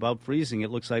are going to be above freezing, it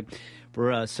looks like,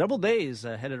 for several days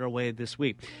headed our way this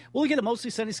week. We'll get a mostly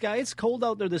sunny sky. It's cold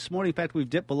out there this morning. In fact, we've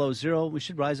dipped below zero. We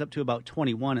should rise up to about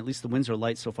 21. At least the winds are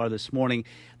light so far this morning.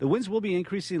 The winds will be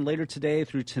increasing later today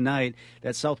through tonight.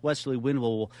 That southwesterly wind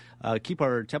will keep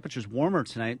our temperatures warmer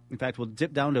tonight. In fact, we'll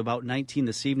dip down to about 19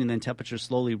 this evening, then temperatures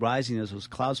slowly rising as those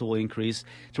clouds will increase.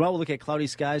 Tomorrow we'll look at cloudy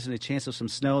skies and a chance of some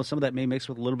snow. Some of that may mix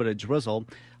with a little bit of drizzle.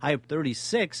 High of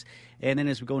 36. And then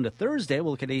as we go into Thursday,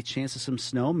 we'll look at a chance of some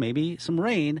snow, maybe some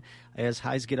rain, as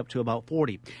highs get up to about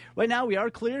 40. Right now, we are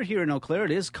clear here in Eau Claire.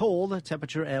 It is cold.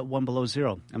 Temperature at 1 below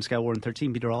zero. I'm Sky Warden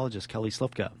 13 meteorologist Kelly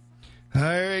Slifka. All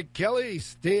right, Kelly,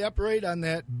 stay upright on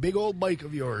that big old bike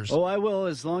of yours. Oh, I will,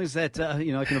 as long as that,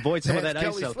 I can avoid some of that ice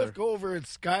Kelly out there. Slifka over at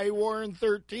Sky Warren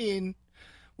 13.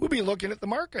 We'll be looking at the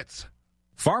markets.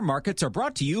 Farm markets are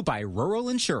brought to you by Rural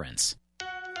Insurance.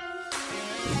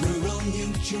 Rural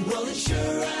Mutual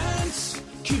Insurance,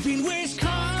 keeping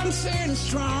Wisconsin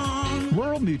strong.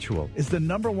 Rural Mutual is the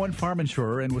 #1 farm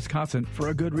insurer in Wisconsin for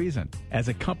a good reason. As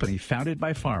a company founded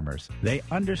by farmers, they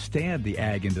understand the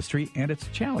ag industry and its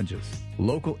challenges.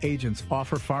 Local agents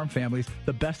offer farm families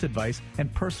the best advice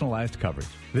and personalized coverage.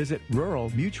 Visit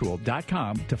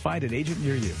ruralmutual.com to find an agent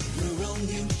near you. Rural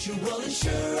Mutual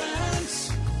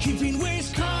Insurance, keeping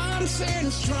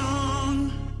Wisconsin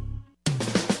strong.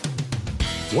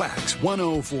 Wax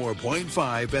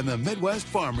 104.5 and the Midwest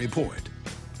Farm Report.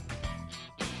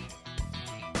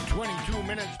 22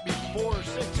 minutes before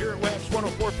 6 here at Wax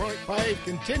 104.5.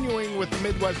 Continuing with the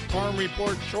Midwest Farm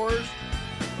Report chores.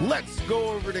 Let's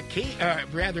go over to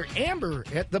Amber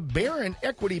at the Barron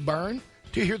Equity Barn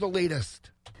to hear the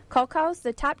latest. Cull cows,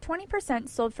 the top 20%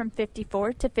 sold from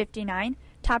 54 to 59,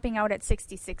 topping out at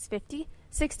 66.50.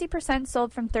 60%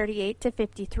 sold from 38 to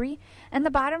 53, and the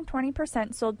bottom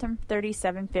 20% sold from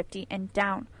 37.50 and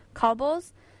down. Cull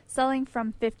bulls selling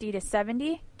from 50 to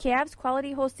 70. Calves,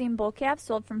 quality Holstein bull calves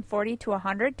sold from 40 to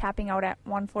 100, topping out at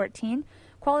 114.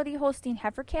 Quality Holstein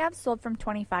heifer calves sold from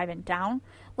 25 and down.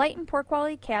 Light and poor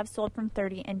quality calves sold from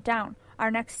 30 and down.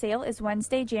 Our next sale is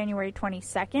Wednesday, January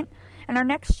 22nd, and our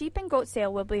next sheep and goat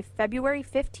sale will be February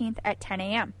 15th at 10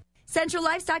 a.m. Central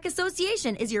Livestock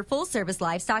Association is your full-service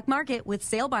livestock market with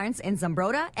sale barns in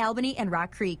Zumbrota, Albany, and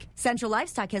Rock Creek. Central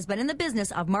Livestock has been in the business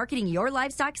of marketing your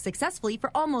livestock successfully for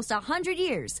almost 100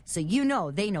 years, so you know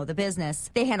they know the business.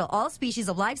 They handle all species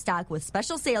of livestock with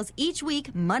special sales each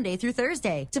week, Monday through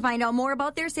Thursday. To find out more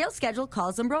about their sales schedule,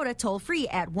 call Zumbrota toll-free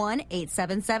at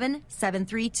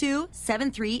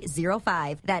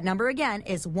 1-877-732-7305. That number again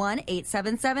is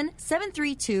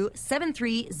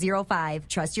 1-877-732-7305.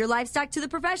 Trust your livestock to the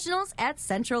professionals at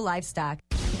Central Livestock.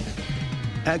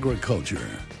 Agriculture.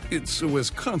 It's a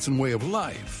Wisconsin way of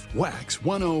life. Wax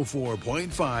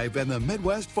 104.5 and the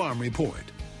Midwest Farm Report.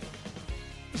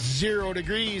 0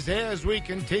 degrees as we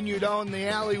continue down the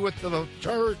alley with the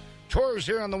chores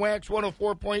here on the Wax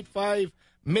 104.5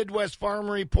 Midwest Farm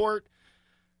Report.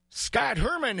 Scott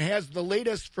Herman has the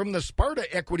latest from the Sparta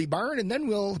Equity Barn, and then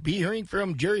we'll be hearing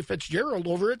from Jerry Fitzgerald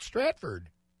over at Stratford.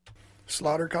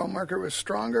 Slaughter cow market was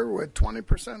stronger, with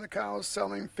 20% of cows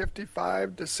selling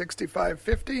 55 to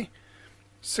 65.50.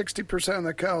 60% of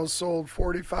the cows sold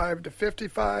 45 to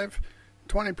 55.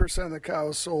 20% of the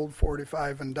cows sold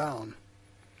 45 and down.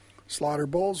 Slaughter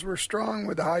bulls were strong,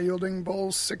 with high-yielding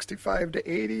bulls 65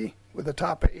 to 80, with a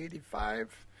top of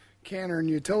 85. Canner and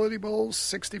utility bulls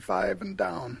 65 and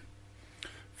down.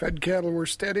 Fed cattle were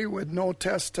steady, with no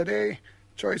tests today.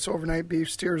 Choice overnight beef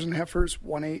steers and heifers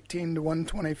 118 to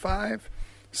 125.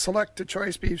 Select to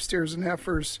choice beef steers and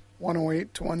heifers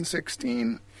 108 to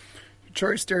 116. Your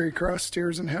choice dairy cross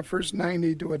steers and heifers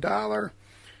 90 to $1.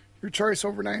 Your choice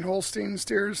overnight Holstein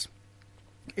steers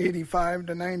 85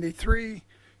 to 93.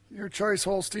 Your choice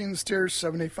Holstein steers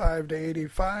 75 to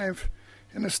 85.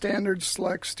 And the standard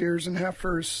select steers and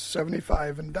heifers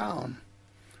 75 and down.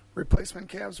 Replacement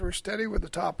calves were steady, with the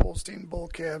top Holstein bull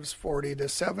calves 40 to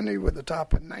 70 with the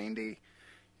top at 90.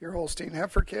 Your Holstein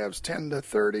heifer calves 10 to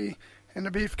 30, and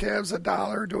the beef calves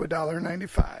 $1 to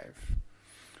 $1.95.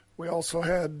 We also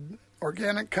had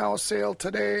organic cow sale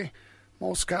today.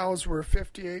 Most cows were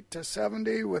 58 to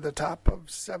 70 with a top of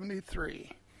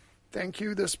 73. Thank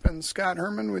you. This has been Scott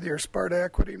Herman with your Sparta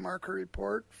Equity Market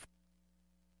Report.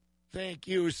 Thank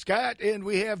you, Scott. And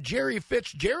we have Jerry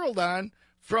Fitzgerald on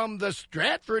from the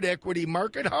Stratford Equity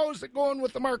Market. How's it going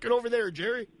with the market over there,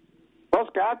 Jerry? Well,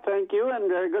 Scott, thank you, and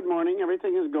good morning.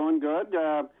 Everything is going good.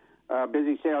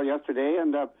 Busy sale yesterday,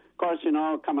 and of course, you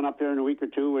know, coming up here in a week or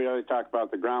two, we always talk about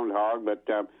the groundhog, but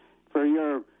for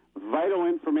your vital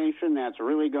information that's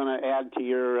really going to add to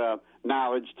your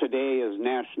knowledge, today is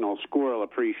National Squirrel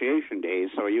Appreciation Day,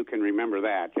 so you can remember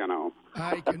that, you know.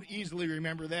 I can easily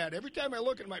remember that. Every time I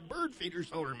look at my bird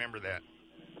feeders, I'll remember that.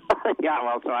 Yeah,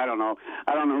 well, so I don't know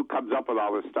who comes up with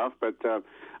all this stuff, but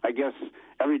I guess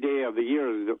every day of the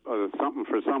year is something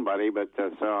for somebody. But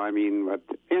but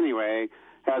anyway,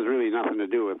 has really nothing to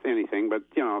do with anything. But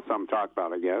you know, something to talk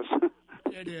about, I guess.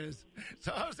 It is.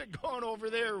 So how's it going over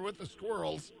there with the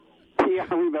squirrels?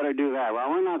 Yeah, we better do that. Well,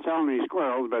 we're not selling any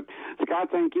squirrels, but Scott,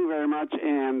 thank you very much,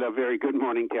 and a very good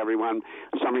morning to everyone.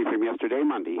 Summary from yesterday,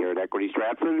 Monday, here at Equity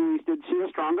Stratford, and we did see a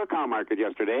stronger cow market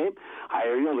yesterday.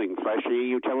 Higher yielding, fleshy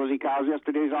utility cows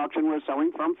yesterday's auction were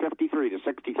selling from 53 to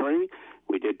 63.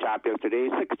 We did top yesterday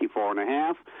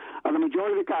 64.5. The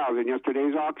majority of the cows in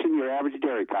yesterday's auction, your average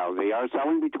dairy cows, they are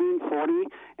selling between 40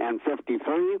 and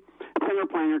 53. Thinner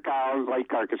plainer cows, light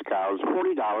carcass cows,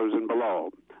 $40 and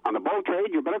below. On the bull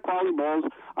trade, your better quality bulls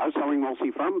are selling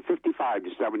mostly from 55 to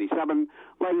 77,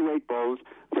 lighter weight bulls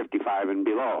 55 and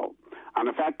below. On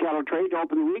the fat cattle trade, to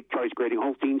open the week, choice grading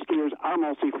Holstein steers are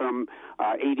mostly from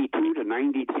 82 to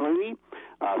 93,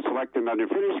 select and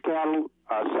underfinished cattle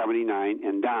 79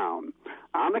 and down.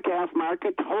 On the calf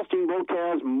market, Holstein bull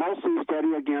calves mostly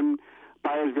steady again.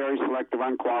 Buyers very selective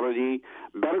on quality.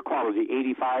 Better quality,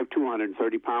 85 to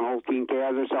 130-pound Holstein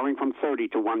calves are selling from 30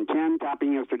 to 110,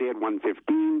 topping yesterday at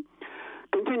 115.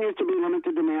 Continues to be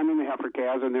limited demand in the heifer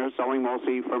calves, and they're selling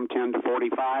mostly from 10 to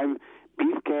 45.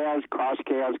 Beef calves, cross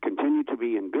calves continue to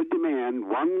be in good demand,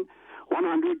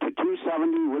 100 to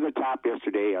 270 with a top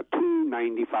yesterday at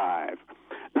 295.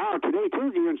 Now, today,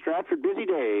 Tuesday in Stratford, busy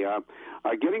day.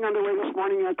 Getting underway this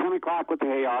morning at 10 o'clock with the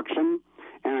hay auction.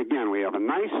 And again, we have a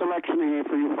nice selection of hay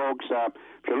for you folks.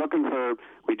 If you're looking for,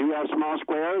 we do have small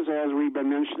squares, as we've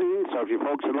been mentioning. So if you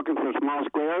folks are looking for small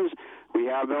squares, we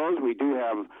have those. We do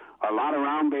have a lot of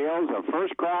round bales of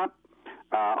first crop.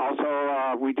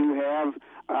 Also, we do have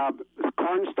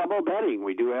corn stubble bedding.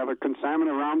 We do have a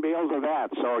consignment of round bales of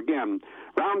that. So again,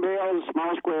 round bales,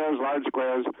 small squares, large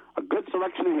squares, a good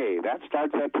selection of hay. That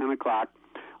starts at 10 o'clock.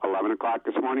 11 o'clock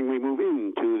this morning, we move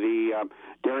into the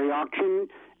dairy auction,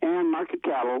 and market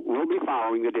cattle will be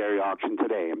following the dairy auction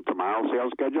today. And tomorrow's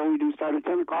sales schedule, we do start at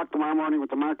 10 o'clock tomorrow morning with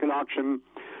the market auction.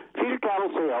 Feeder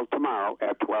cattle sales tomorrow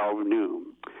at 12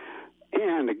 noon.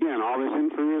 And again, all this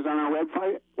info is on our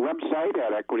website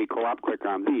at Equity Co-op. Click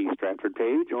on the Stratford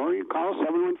page, or you call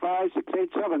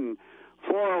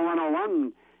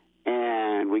 715-687-4101.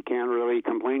 And we can't really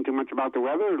complain too much about the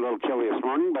weather. A little chilly this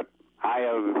morning, but high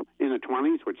of in the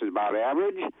 20s, which is about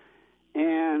average.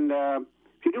 And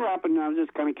if you do happen, I was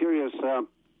just kind of curious.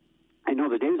 I know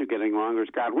the days are getting longer,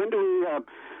 Scott. When do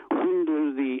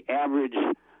the average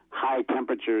high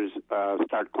temperatures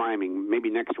start climbing? Maybe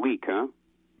next week, huh?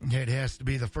 It has to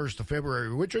be the 1st of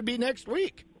February, which would be next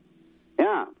week.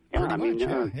 Yeah. Pretty I mean,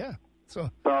 much, yeah. So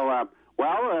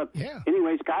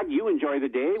anyway, Scott, you enjoy the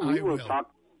day. We will talk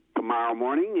tomorrow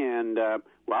morning, and,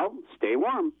 stay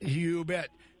warm. You bet.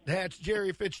 That's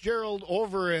Jerry Fitzgerald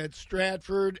over at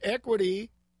Stratford Equity.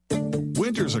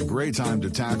 Winter's a great time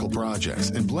to tackle projects,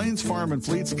 and Blaine's Farm and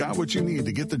Fleet's got what you need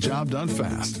to get the job done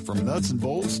fast. From nuts and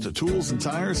bolts to tools and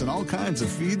tires and all kinds of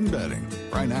feed and bedding.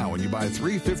 Right now, when you buy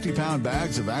 3 50-pound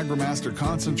bags of AgriMaster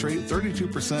Concentrate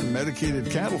 32% medicated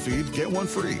cattle feed, get one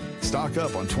free. Stock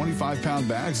up on 25-pound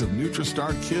bags of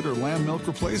NutriStar Kid or Lamb Milk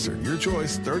Replacer. Your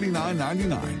choice,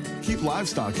 $39.99. Keep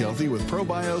livestock healthy with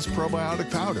ProBios Probiotic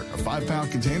Powder. A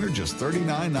 5-pound container, just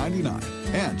 $39.99.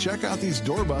 And check out these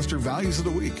doorbuster values of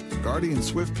the week. Guardian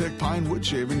Swift Pick Pine Wood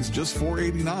Shavings, just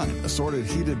 $4.89. Assorted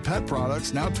heated pet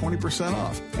products, now 20%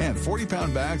 off. And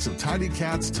 40-pound bags of Tidy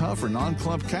Cats Tough or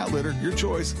non-clump cat litter, your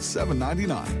choice,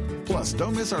 $7.99. Plus,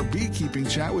 don't miss our beekeeping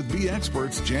chat with bee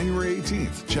experts January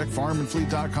 18th. Check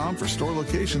farmandfleet.com for store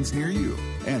locations near you.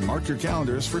 And mark your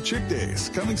calendars for Chick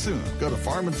Days, coming soon. Go to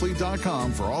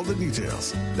farmandfleet.com for all the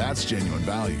details. That's genuine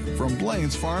value from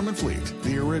Blaine's Farm and Fleet.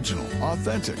 The original,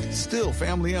 authentic, still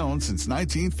family-owned since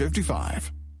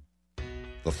 1955.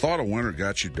 The thought of winter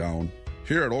got you down.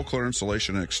 Here at Eau Claire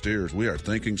Insulation and Exteriors, we are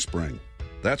thinking spring.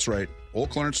 That's right. Eau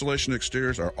Claire Insulation and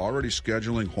Exteriors are already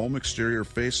scheduling home exterior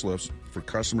facelifts for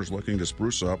customers looking to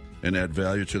spruce up and add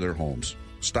value to their homes.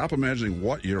 Stop imagining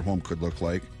what your home could look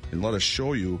like and let us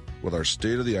show you with our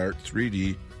state-of-the-art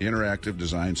 3D interactive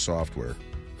design software.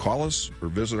 Call us or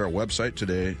visit our website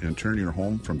today and turn your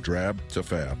home from drab to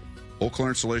fab. Eau Claire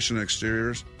Insulation and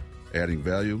Exteriors, adding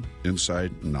value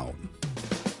inside and out.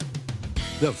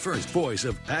 The first voice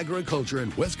of agriculture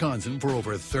in Wisconsin for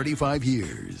over 35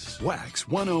 years. Wax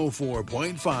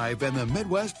 104.5 and the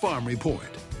Midwest Farm Report.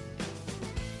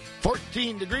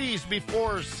 14 degrees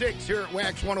before 6 here at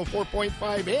Wax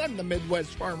 104.5 and the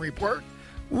Midwest Farm Report.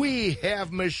 We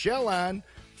have Michelle on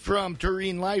from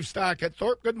Tureen Livestock at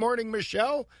Thorpe. Good morning,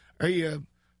 Michelle.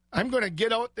 I'm going to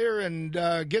get out there and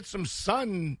get some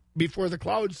sun before the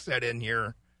clouds set in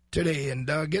here today and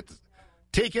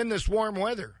take in this warm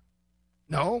weather.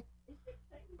 No?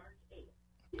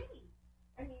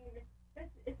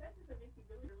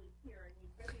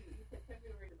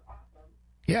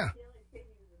 Yeah.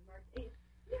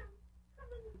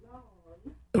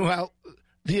 Well,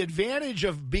 the advantage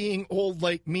of being old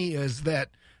like me is that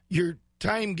your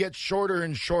time gets shorter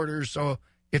and shorter, so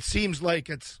it seems like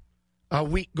it's a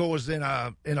week goes in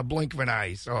a blink of an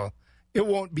eye, so it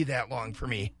won't be that long for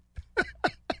me.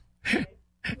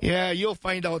 Yeah, you'll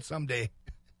find out someday.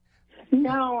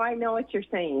 No, I know what you're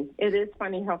saying. It is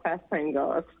funny how fast time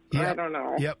goes. Yep. I don't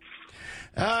know. Yep.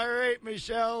 All right,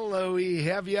 Michelle, we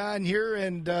have you on here,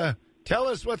 and tell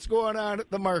us what's going on at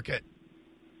the market.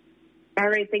 All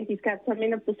right, thank you, Scott.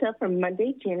 Summing up the sale from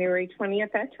Monday, January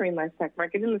 20th at Tureen Livestock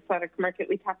Market. In the slaughter market,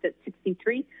 we topped at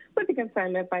 63 with a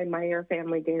consignment by Meyer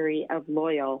Family Dairy of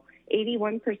Loyal.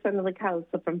 81% of the cows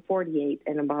sold from 48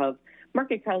 and above.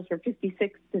 Market cows were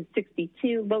 56 to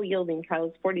 62, low-yielding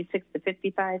cows 46 to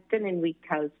 55, thin and weak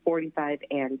cows 45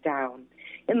 and down.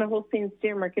 In the Holstein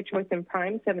steer market, choice and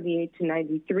prime 78 to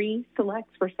 93,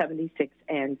 selects were 76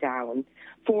 and down.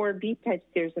 For beef type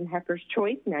steers and heifers,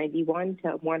 choice 91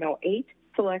 to 108,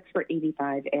 selects were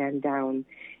 85 and down.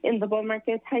 In the bull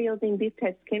market, high-yielding beef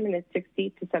types came in at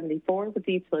 60 to 74, with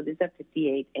the utilities at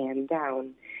 58 and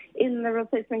down. In the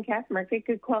replacement calf market,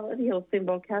 good quality Holstein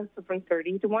bull calves from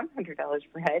 $30 to $100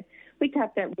 per head. We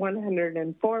topped at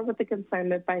 104 with a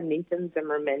consignment by Nathan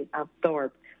Zimmerman of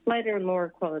Thorpe. Lighter and lower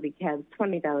quality calves,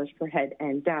 $20 per head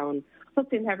and down.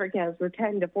 Holstein heifer calves were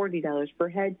 $10 to $40 per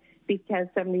head. Beef calves,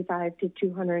 $75 to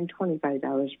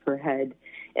 $225 per head.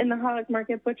 In the hog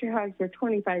market, butcher hogs were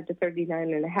 25 to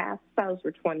 39.5. Sows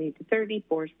were 20 to 30.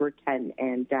 Boars were 10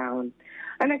 and down.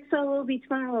 Our next sale will be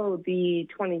tomorrow, the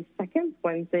 22nd,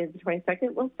 Wednesday the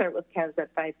 22nd. We'll start with calves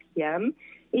at 5 p.m.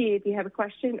 If you have a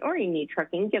question or you need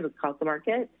trucking, give us a call to the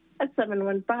market at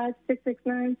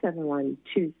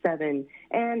 715-669-7127.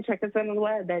 And check us on the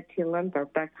web at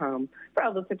TLMthorpe.com. For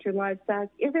all the Citrus Livestock,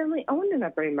 your family owned and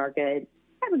operating market.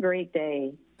 Have a great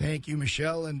day. Thank you,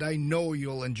 Michelle, and I know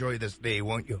you'll enjoy this day,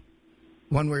 won't you?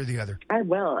 One way or the other. I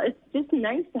will. It's just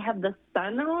nice to have the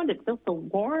sun out. It feels so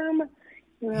warm.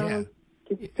 You know,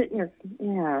 just sit in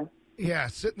your, Yeah,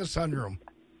 sit in the sunroom.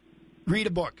 Read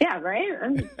a book. Yeah, right?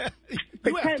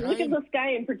 Pretend, look at the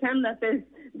sky and pretend that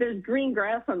there's green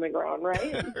grass on the ground,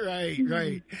 right?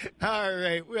 Right. All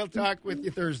right, we'll talk with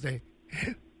you Thursday.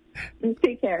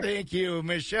 Take care. Thank you.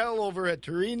 Michelle over at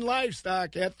Terrene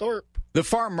Livestock at Thorpe. The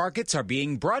farm markets are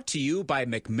being brought to you by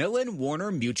McMillan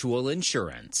Warner Mutual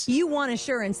Insurance. You want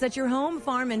assurance that your home,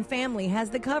 farm, and family has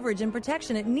the coverage and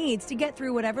protection it needs to get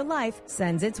through whatever life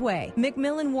sends its way.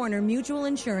 McMillan Warner Mutual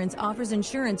Insurance offers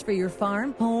insurance for your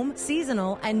farm, home,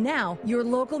 seasonal, and now your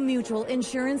local mutual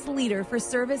insurance leader for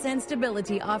service and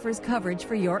stability offers coverage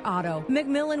for your auto.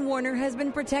 McMillan Warner has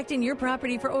been protecting your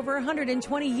property for over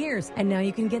 120 years, and now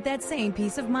you can get that same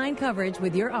peace of mind coverage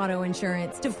with your auto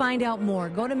insurance. To find out more,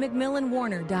 go to McMillanWarner.com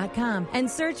and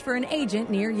search for an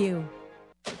agent near you.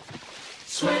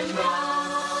 Swim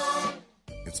Ride.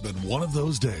 It's been one of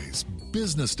those days.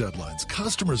 Business deadlines,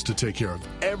 customers to take care of.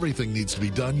 Everything needs to be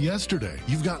done yesterday.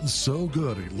 You've gotten so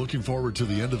good at looking forward to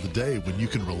the end of the day when you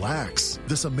can relax.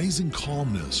 This amazing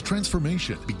calmness,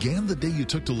 transformation began the day you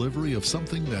took delivery of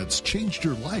something that's changed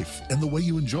your life and the way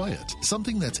you enjoy it.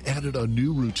 Something that's added a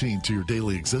new routine to your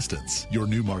daily existence. Your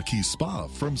new marquee spa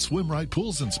from Swim Right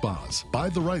Pools and Spas. Buy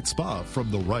the right spa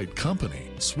from the right company.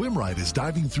 Swim Right is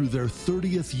diving through their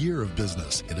 30th year of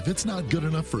business, and if it's not good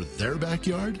enough for their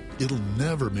backyard, it'll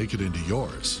never make it into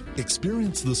yours.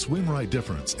 Experience the Swim Right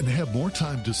difference and have more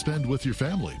time to spend with your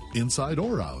family, inside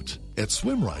or out. At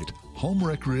Swim Right, home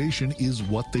recreation is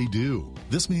what they do.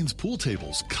 This means pool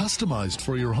tables customized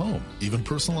for your home, even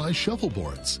personalized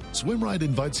shuffleboards. Swim Right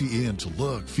invites you in to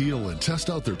look, feel, and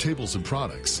test out their tables and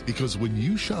products, because when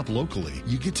you shop locally,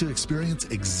 you get to experience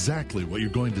exactly what you're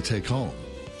going to take home.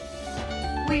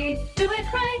 We do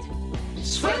it right.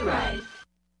 Swim Right.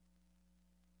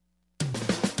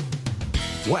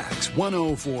 Wax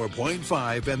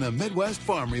 104.5 and the Midwest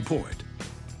Farm Report.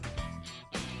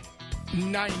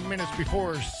 9 minutes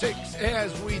before 6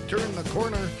 as we turn the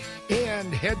corner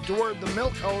and head toward the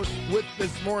milk house with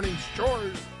this morning's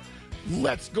chores.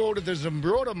 Let's go to the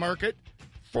Zumbrota market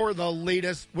for the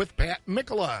latest with Pat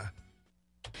Mikula.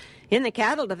 In the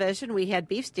cattle division, we had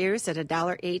beef steers at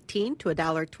 $1.18 to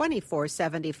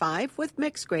 $1.24.75, with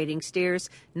mixed grading steers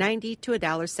 $90 to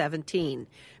 $1.17.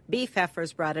 Beef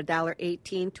heifers brought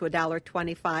 $1.18 to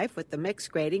 $1.25, with the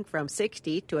mixed grading from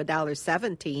 $60 to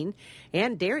 $1.17.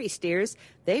 And dairy steers,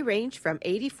 they range from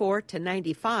 $84 to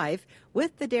 $95,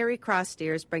 with the dairy cross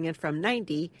steers bringing from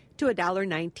 $90 to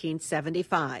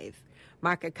 $1.19.75.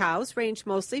 Market cows range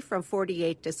mostly from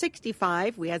 48 to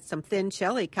 65. We had some thin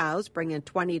shelly cows bringing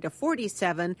 20 to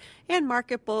 47, and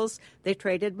market bulls, they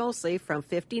traded mostly from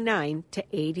 59 to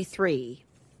 83.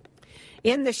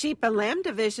 In the sheep and lamb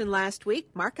division last week,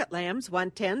 market lambs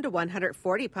 110 to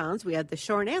 140 pounds. We had the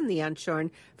shorn and the unshorn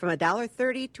from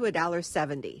 $1.30 to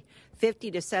 $1.70.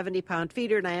 50 to 70 pound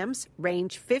feeder lambs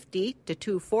range 50 to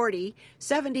 240.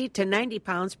 70 to 90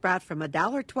 pounds brought from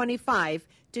 $1.25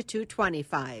 to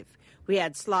 $2.25. We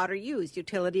had slaughter ewes,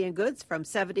 utility and goods from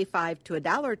 $75 to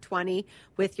 $1.20,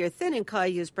 with your thin and clay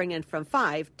ewes bringing from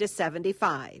 $5 to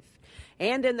 $75.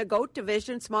 And in the goat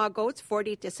division, small goats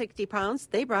 40 to 60 pounds,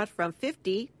 they brought from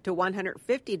 $50 to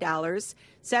 $150.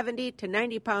 70 to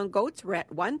 90 pound goats were at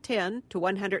 $110 to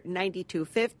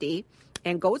 $192.50.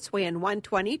 And goats weighing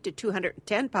 120 to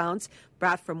 210 pounds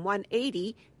brought from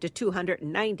 $180 to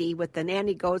 $290, with the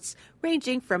nanny goats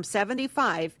ranging from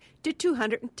 $75 to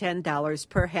 $210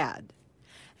 per head.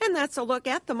 And that's a look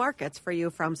at the markets for you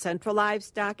from Central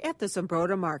Livestock at the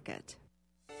Zumbrota Market.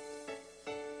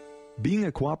 Being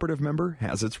a cooperative member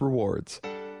has its rewards.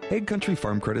 Egg Country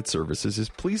Farm Credit Services is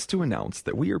pleased to announce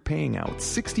that we are paying out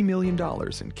 $60 million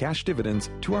in cash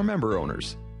dividends to our member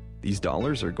owners. These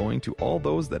dollars are going to all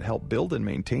those that help build and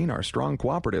maintain our strong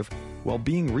cooperative while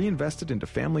being reinvested into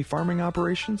family farming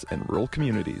operations and rural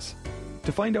communities.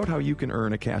 To find out how you can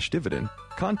earn a cash dividend,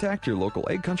 contact your local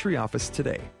Egg Country office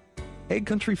today. Egg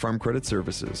Country Farm Credit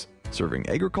Services, serving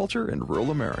agriculture and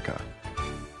rural America.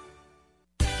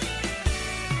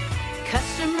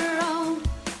 Customer-owned,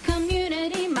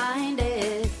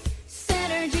 community-minded,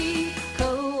 Synergy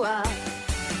Co-op.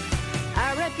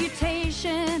 Our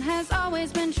reputation has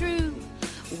always been true.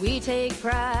 We take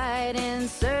pride in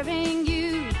serving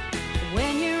you.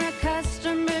 When you're a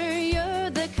customer, you're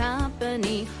the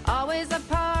company. Always a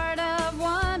part of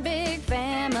one big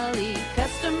family.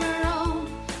 Customer-owned,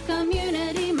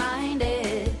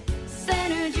 community-minded,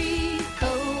 Synergy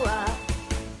Co-op.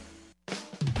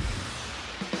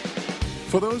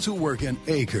 For those who work in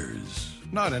acres,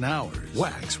 not in hours.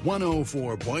 Wax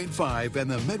 104.5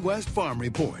 and the Midwest Farm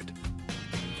Report.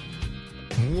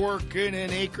 Working in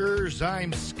acres,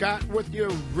 I'm Scott with you,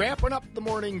 wrapping up the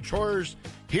morning chores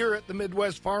here at the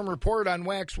Midwest Farm Report on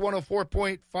Wax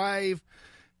 104.5.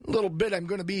 A little bit, I'm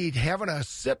going to be having a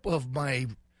sip of my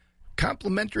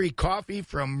complimentary coffee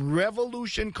from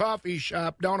Revolution Coffee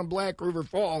Shop down in Black River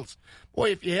Falls.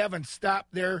 Boy, if you haven't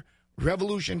stopped there,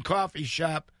 Revolution Coffee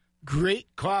Shop,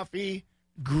 great coffee,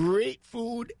 great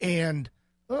food, and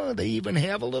they even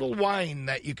have a little wine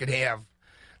that you could have.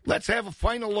 Let's have a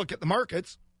final look at the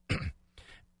markets.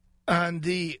 On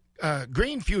the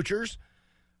grain futures,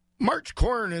 March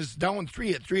corn is down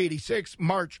 3 at 386.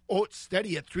 March oats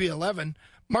steady at 311.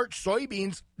 March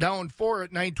soybeans down 4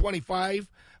 at 925.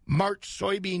 March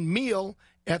soybean meal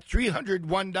at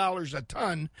 $301 a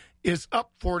ton is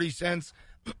up 40 cents.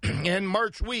 And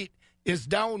March wheat is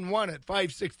down 1 at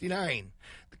 569.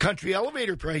 The country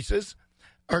elevator prices,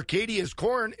 Arcadia's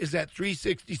corn is at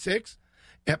 366.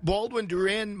 At Baldwin,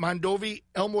 Durand, Mondovi,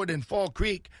 Elmwood, and Fall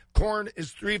Creek, corn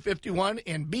is $351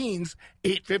 and beans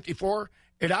 $854.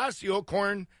 At Osseo,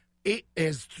 corn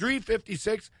is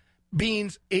 $356,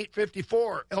 beans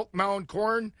 $854. Elk Mound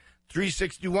corn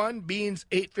 $361, beans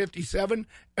 $857.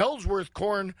 Ellsworth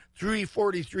corn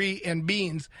 $343 and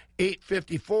beans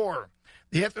 $854.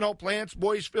 The ethanol plants,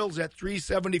 Boyceville's at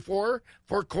 $374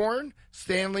 for corn,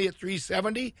 Stanley at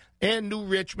 $370, and New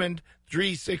Richmond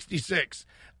 $366.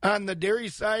 On the dairy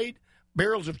side,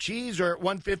 barrels of cheese are at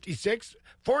 $156,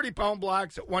 40-pound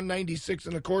blocks at $196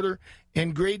 1/4,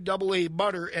 and grade AA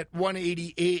butter at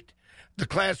 $188. The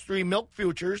Class 3 milk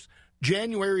futures,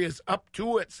 January is up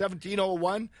 2 at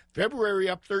 $17.01, February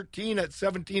up 13 at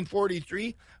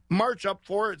 $17.43, March up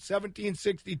 4 at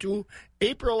 $17.62,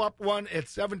 April up 1 at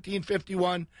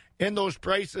 $17.51, and those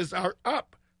prices are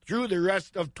up through the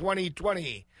rest of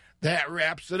 2020. That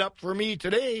wraps it up for me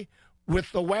today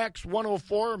with the Wax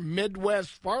 104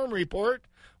 Midwest Farm Report.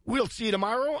 We'll see you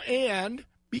tomorrow, and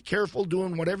be careful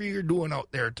doing whatever you're doing out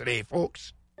there today,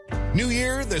 folks. New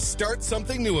year, the Start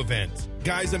Something New event.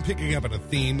 Guys, I'm picking up on a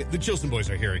theme. The Chilson boys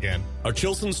are here again. Our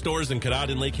Chilson stores in Cadott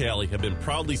and Lake Hallie have been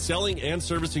proudly selling and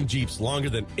servicing Jeeps longer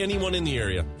than anyone in the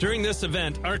area. During this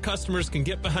event, our customers can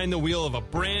get behind the wheel of a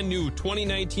brand new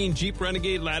 2019 Jeep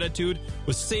Renegade Latitude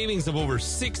with savings of over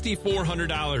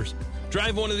 $6,400.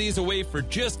 Drive one of these away for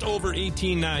just over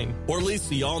 $18,900. Or lease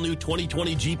the all-new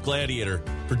 2020 Jeep Gladiator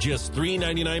for just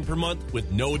 $399 per month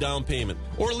with no down payment.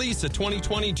 Or lease a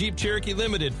 2020 Jeep Cherokee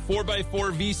Limited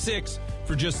 4x4 V6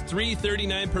 for just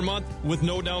 $339 per month with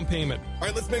no down payment. All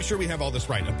right, let's make sure we have all this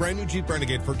right. A brand new Jeep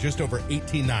Renegade for just over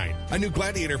 $18,900. A new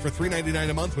Gladiator for $399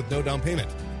 a month with no down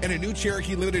payment. And a new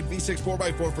Cherokee Limited V6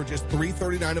 4x4 for just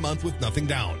 $339 a month with nothing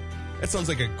down. That sounds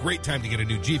like a great time to get a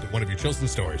new Jeep at one of your Chilson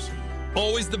stores.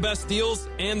 Always the best deals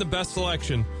and the best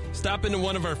selection. Stop into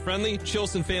one of our friendly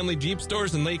Chilson family Jeep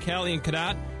stores in Lake Hallie and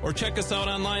Cadott, or check us out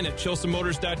online at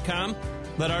chilsonmotors.com.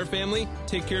 Let our family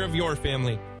take care of your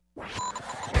family.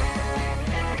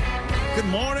 Good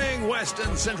morning, West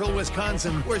and Central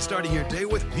Wisconsin. We're starting your day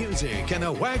with music and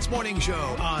a Wax Morning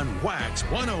Show on Wax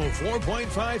 104.5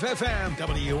 FM.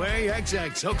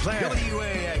 WAXX Eau Claire.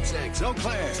 WAXX Eau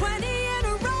Claire. 20 in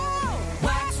a row.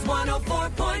 Wax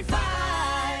 104.5.